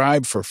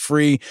subscribe for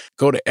free.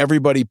 Go to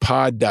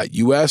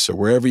everybodypod.us or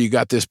wherever you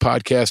got this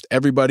podcast.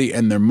 Everybody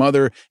and Their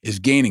Mother is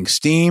gaining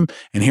steam.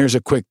 And here's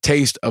a quick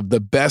taste of the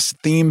best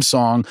theme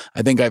song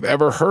I think I've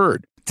ever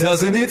heard.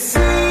 Doesn't it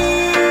seem like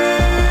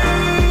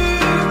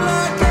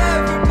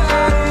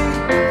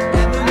everybody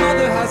and their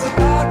mother has a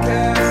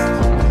podcast?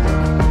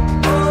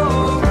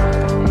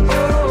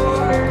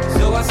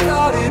 So I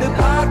started a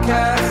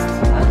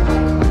podcast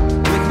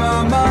with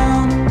my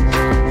mom.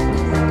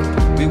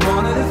 We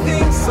wanted a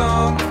theme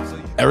song.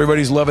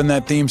 Everybody's loving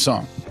that theme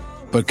song.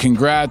 But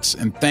congrats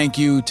and thank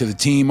you to the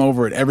team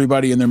over at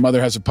Everybody and Their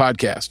Mother Has a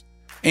Podcast.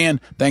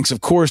 And thanks,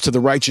 of course, to the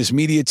Righteous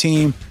Media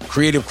team,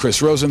 creative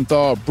Chris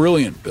Rosenthal,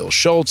 brilliant Bill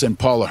Schultz, and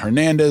Paula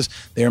Hernandez.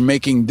 They are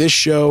making this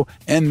show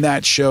and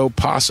that show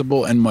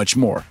possible and much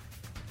more.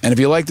 And if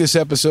you like this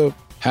episode,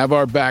 have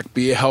our back,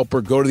 be a helper,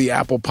 go to the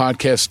Apple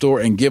Podcast Store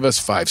and give us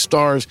 5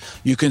 stars.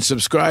 You can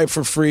subscribe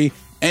for free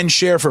and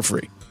share for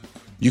free.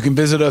 You can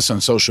visit us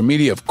on social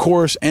media, of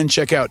course, and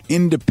check out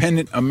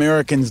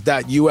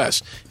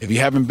independentamericans.us. If you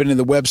haven't been to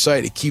the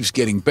website, it keeps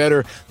getting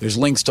better. There's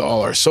links to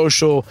all our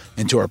social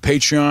and to our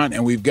Patreon,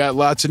 and we've got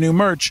lots of new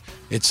merch.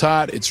 It's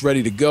hot. It's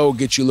ready to go.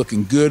 Get you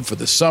looking good for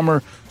the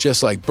summer,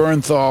 just like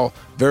Bernthal.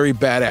 Very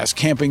badass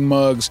camping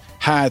mugs,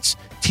 hats,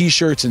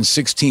 T-shirts in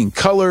 16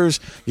 colors.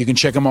 You can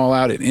check them all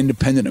out at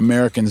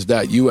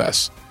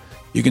independentamericans.us.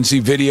 You can see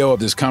video of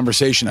this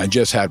conversation I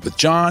just had with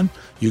John.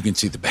 You can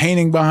see the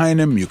painting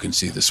behind him. You can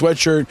see the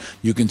sweatshirt.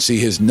 You can see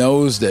his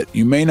nose that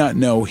you may not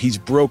know he's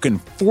broken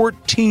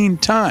 14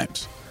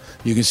 times.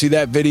 You can see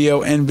that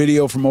video and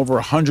video from over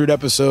 100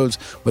 episodes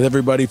with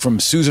everybody from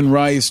Susan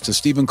Rice to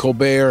Stephen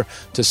Colbert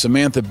to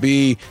Samantha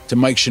Bee to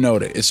Mike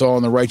Shinoda. It's all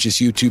on the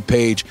Righteous YouTube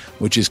page,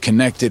 which is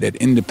connected at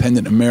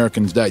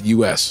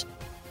independentamericans.us.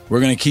 We're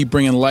going to keep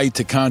bringing light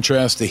to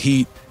contrast the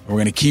heat. We're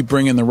going to keep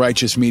bringing the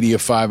Righteous Media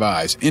 5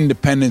 eyes: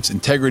 independence,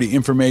 integrity,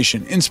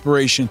 information,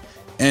 inspiration,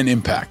 and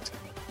impact.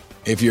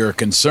 If you're a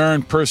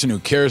concerned person who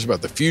cares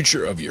about the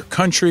future of your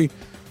country,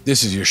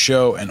 this is your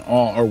show, and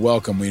all are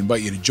welcome. We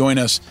invite you to join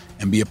us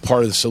and be a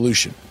part of the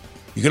solution.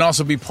 You can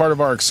also be part of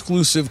our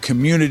exclusive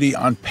community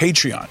on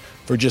Patreon.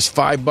 For just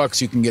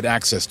 $5, you can get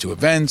access to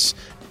events,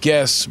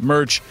 guests,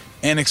 merch,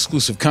 and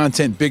exclusive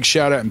content. Big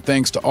shout out and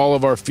thanks to all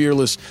of our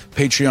fearless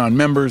Patreon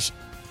members.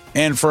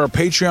 And for our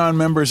Patreon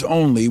members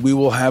only, we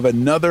will have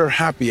another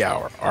happy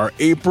hour. Our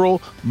April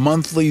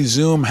monthly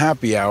Zoom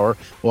happy hour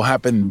will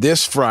happen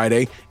this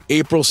Friday,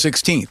 April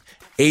 16th,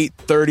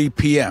 8:30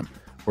 p.m.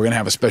 We're going to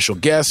have a special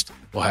guest.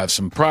 We'll have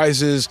some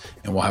prizes,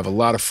 and we'll have a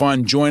lot of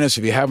fun. Join us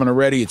if you haven't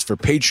already. It's for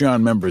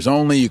Patreon members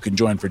only. You can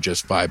join for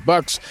just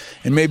 $5,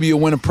 and maybe you'll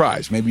win a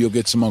prize. Maybe you'll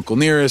get some Uncle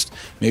Nearest.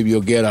 Maybe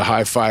you'll get a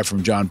high five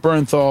from John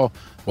Bernthal.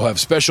 We'll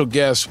have special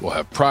guests. We'll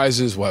have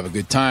prizes. We'll have a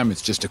good time.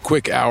 It's just a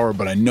quick hour,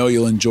 but I know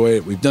you'll enjoy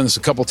it. We've done this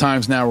a couple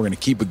times now. We're going to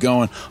keep it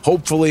going.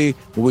 Hopefully,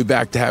 we'll be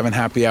back to having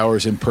happy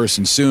hours in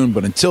person soon.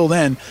 But until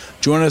then,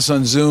 join us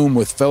on Zoom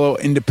with fellow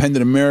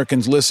independent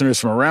Americans listeners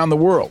from around the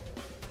world.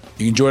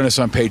 You can join us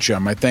on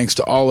Patreon. My thanks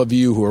to all of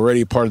you who are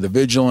already part of the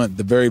Vigilant,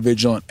 the Very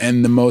Vigilant,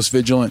 and the Most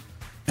Vigilant.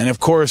 And of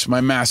course,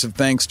 my massive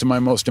thanks to my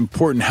most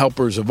important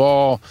helpers of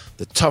all,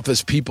 the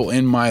toughest people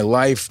in my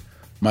life,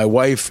 my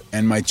wife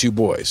and my 2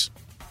 boys.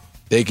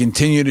 They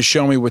continue to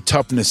show me what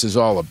toughness is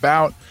all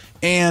about,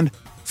 and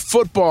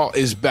football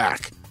is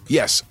back.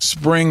 Yes,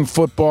 spring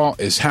football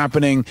is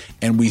happening,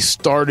 and we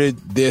started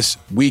this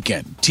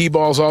weekend.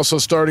 T-ball's also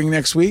starting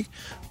next week,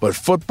 but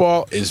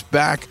football is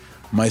back.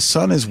 My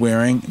son is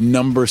wearing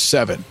number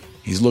 7.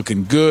 He's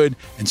looking good,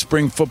 and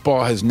spring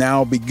football has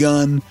now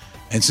begun.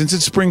 And since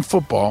it's spring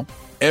football,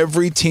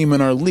 every team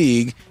in our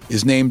league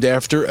is named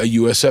after a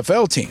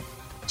USFL team.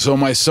 So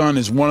my son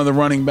is one of the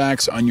running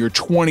backs on your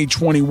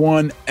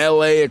 2021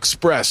 LA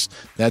Express.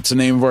 That's the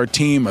name of our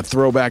team, a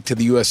throwback to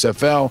the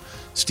USFL.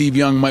 Steve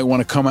Young might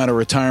want to come out of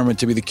retirement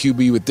to be the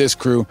QB with this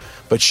crew,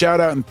 but shout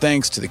out and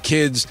thanks to the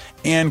kids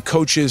and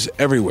coaches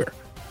everywhere.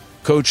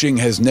 Coaching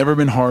has never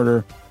been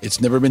harder,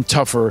 it's never been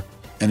tougher,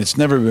 and it's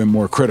never been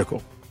more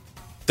critical.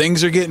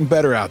 Things are getting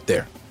better out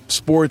there.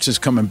 Sports is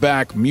coming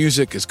back,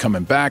 music is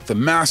coming back, the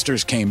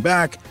Masters came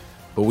back,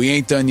 but we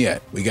ain't done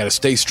yet. We got to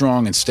stay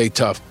strong and stay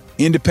tough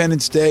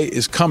Independence Day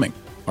is coming.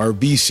 Our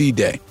VC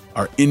Day,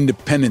 our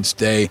Independence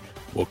Day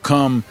will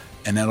come,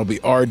 and that'll be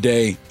our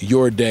day,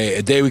 your day,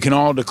 a day we can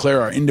all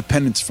declare our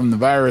independence from the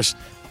virus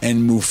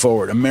and move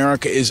forward.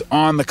 America is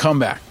on the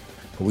comeback,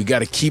 but we got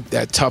to keep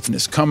that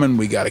toughness coming.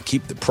 We got to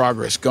keep the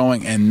progress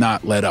going and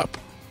not let up.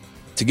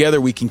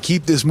 Together, we can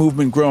keep this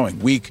movement growing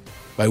week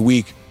by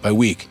week by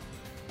week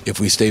if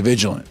we stay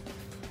vigilant,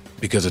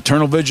 because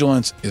eternal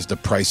vigilance is the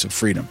price of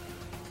freedom.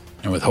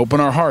 And with hope in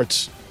our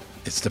hearts,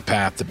 it's the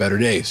path to better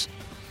days.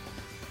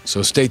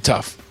 So stay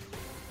tough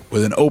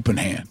with an open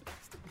hand,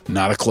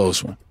 not a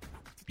closed one.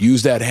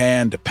 Use that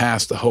hand to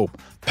pass the hope.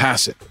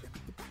 Pass it.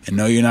 And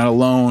know you're not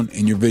alone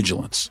in your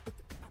vigilance.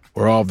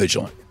 We're all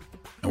vigilant,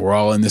 and we're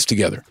all in this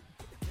together.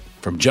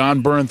 From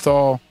John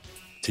Bernthal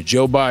to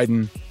Joe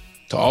Biden,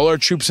 to all our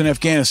troops in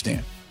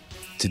Afghanistan,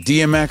 to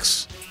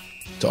DMX,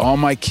 to all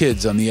my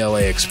kids on the LA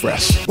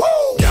Express.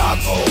 Y'all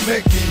gon'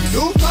 make me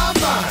lose my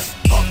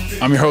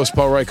mind. I'm your host,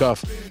 Paul Rykoff.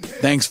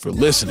 Thanks for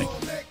listening.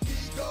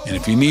 And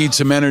if you need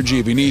some energy,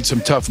 if you need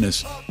some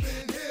toughness,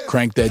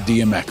 crank that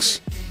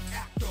DMX.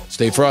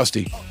 Stay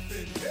frosty,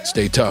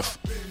 stay tough,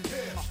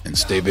 and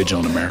stay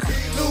vigilant, America.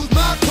 Lose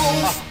my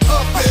cool.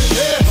 Up in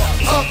here,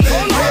 up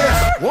in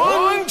here.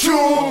 1,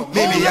 2,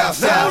 meet me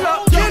outside.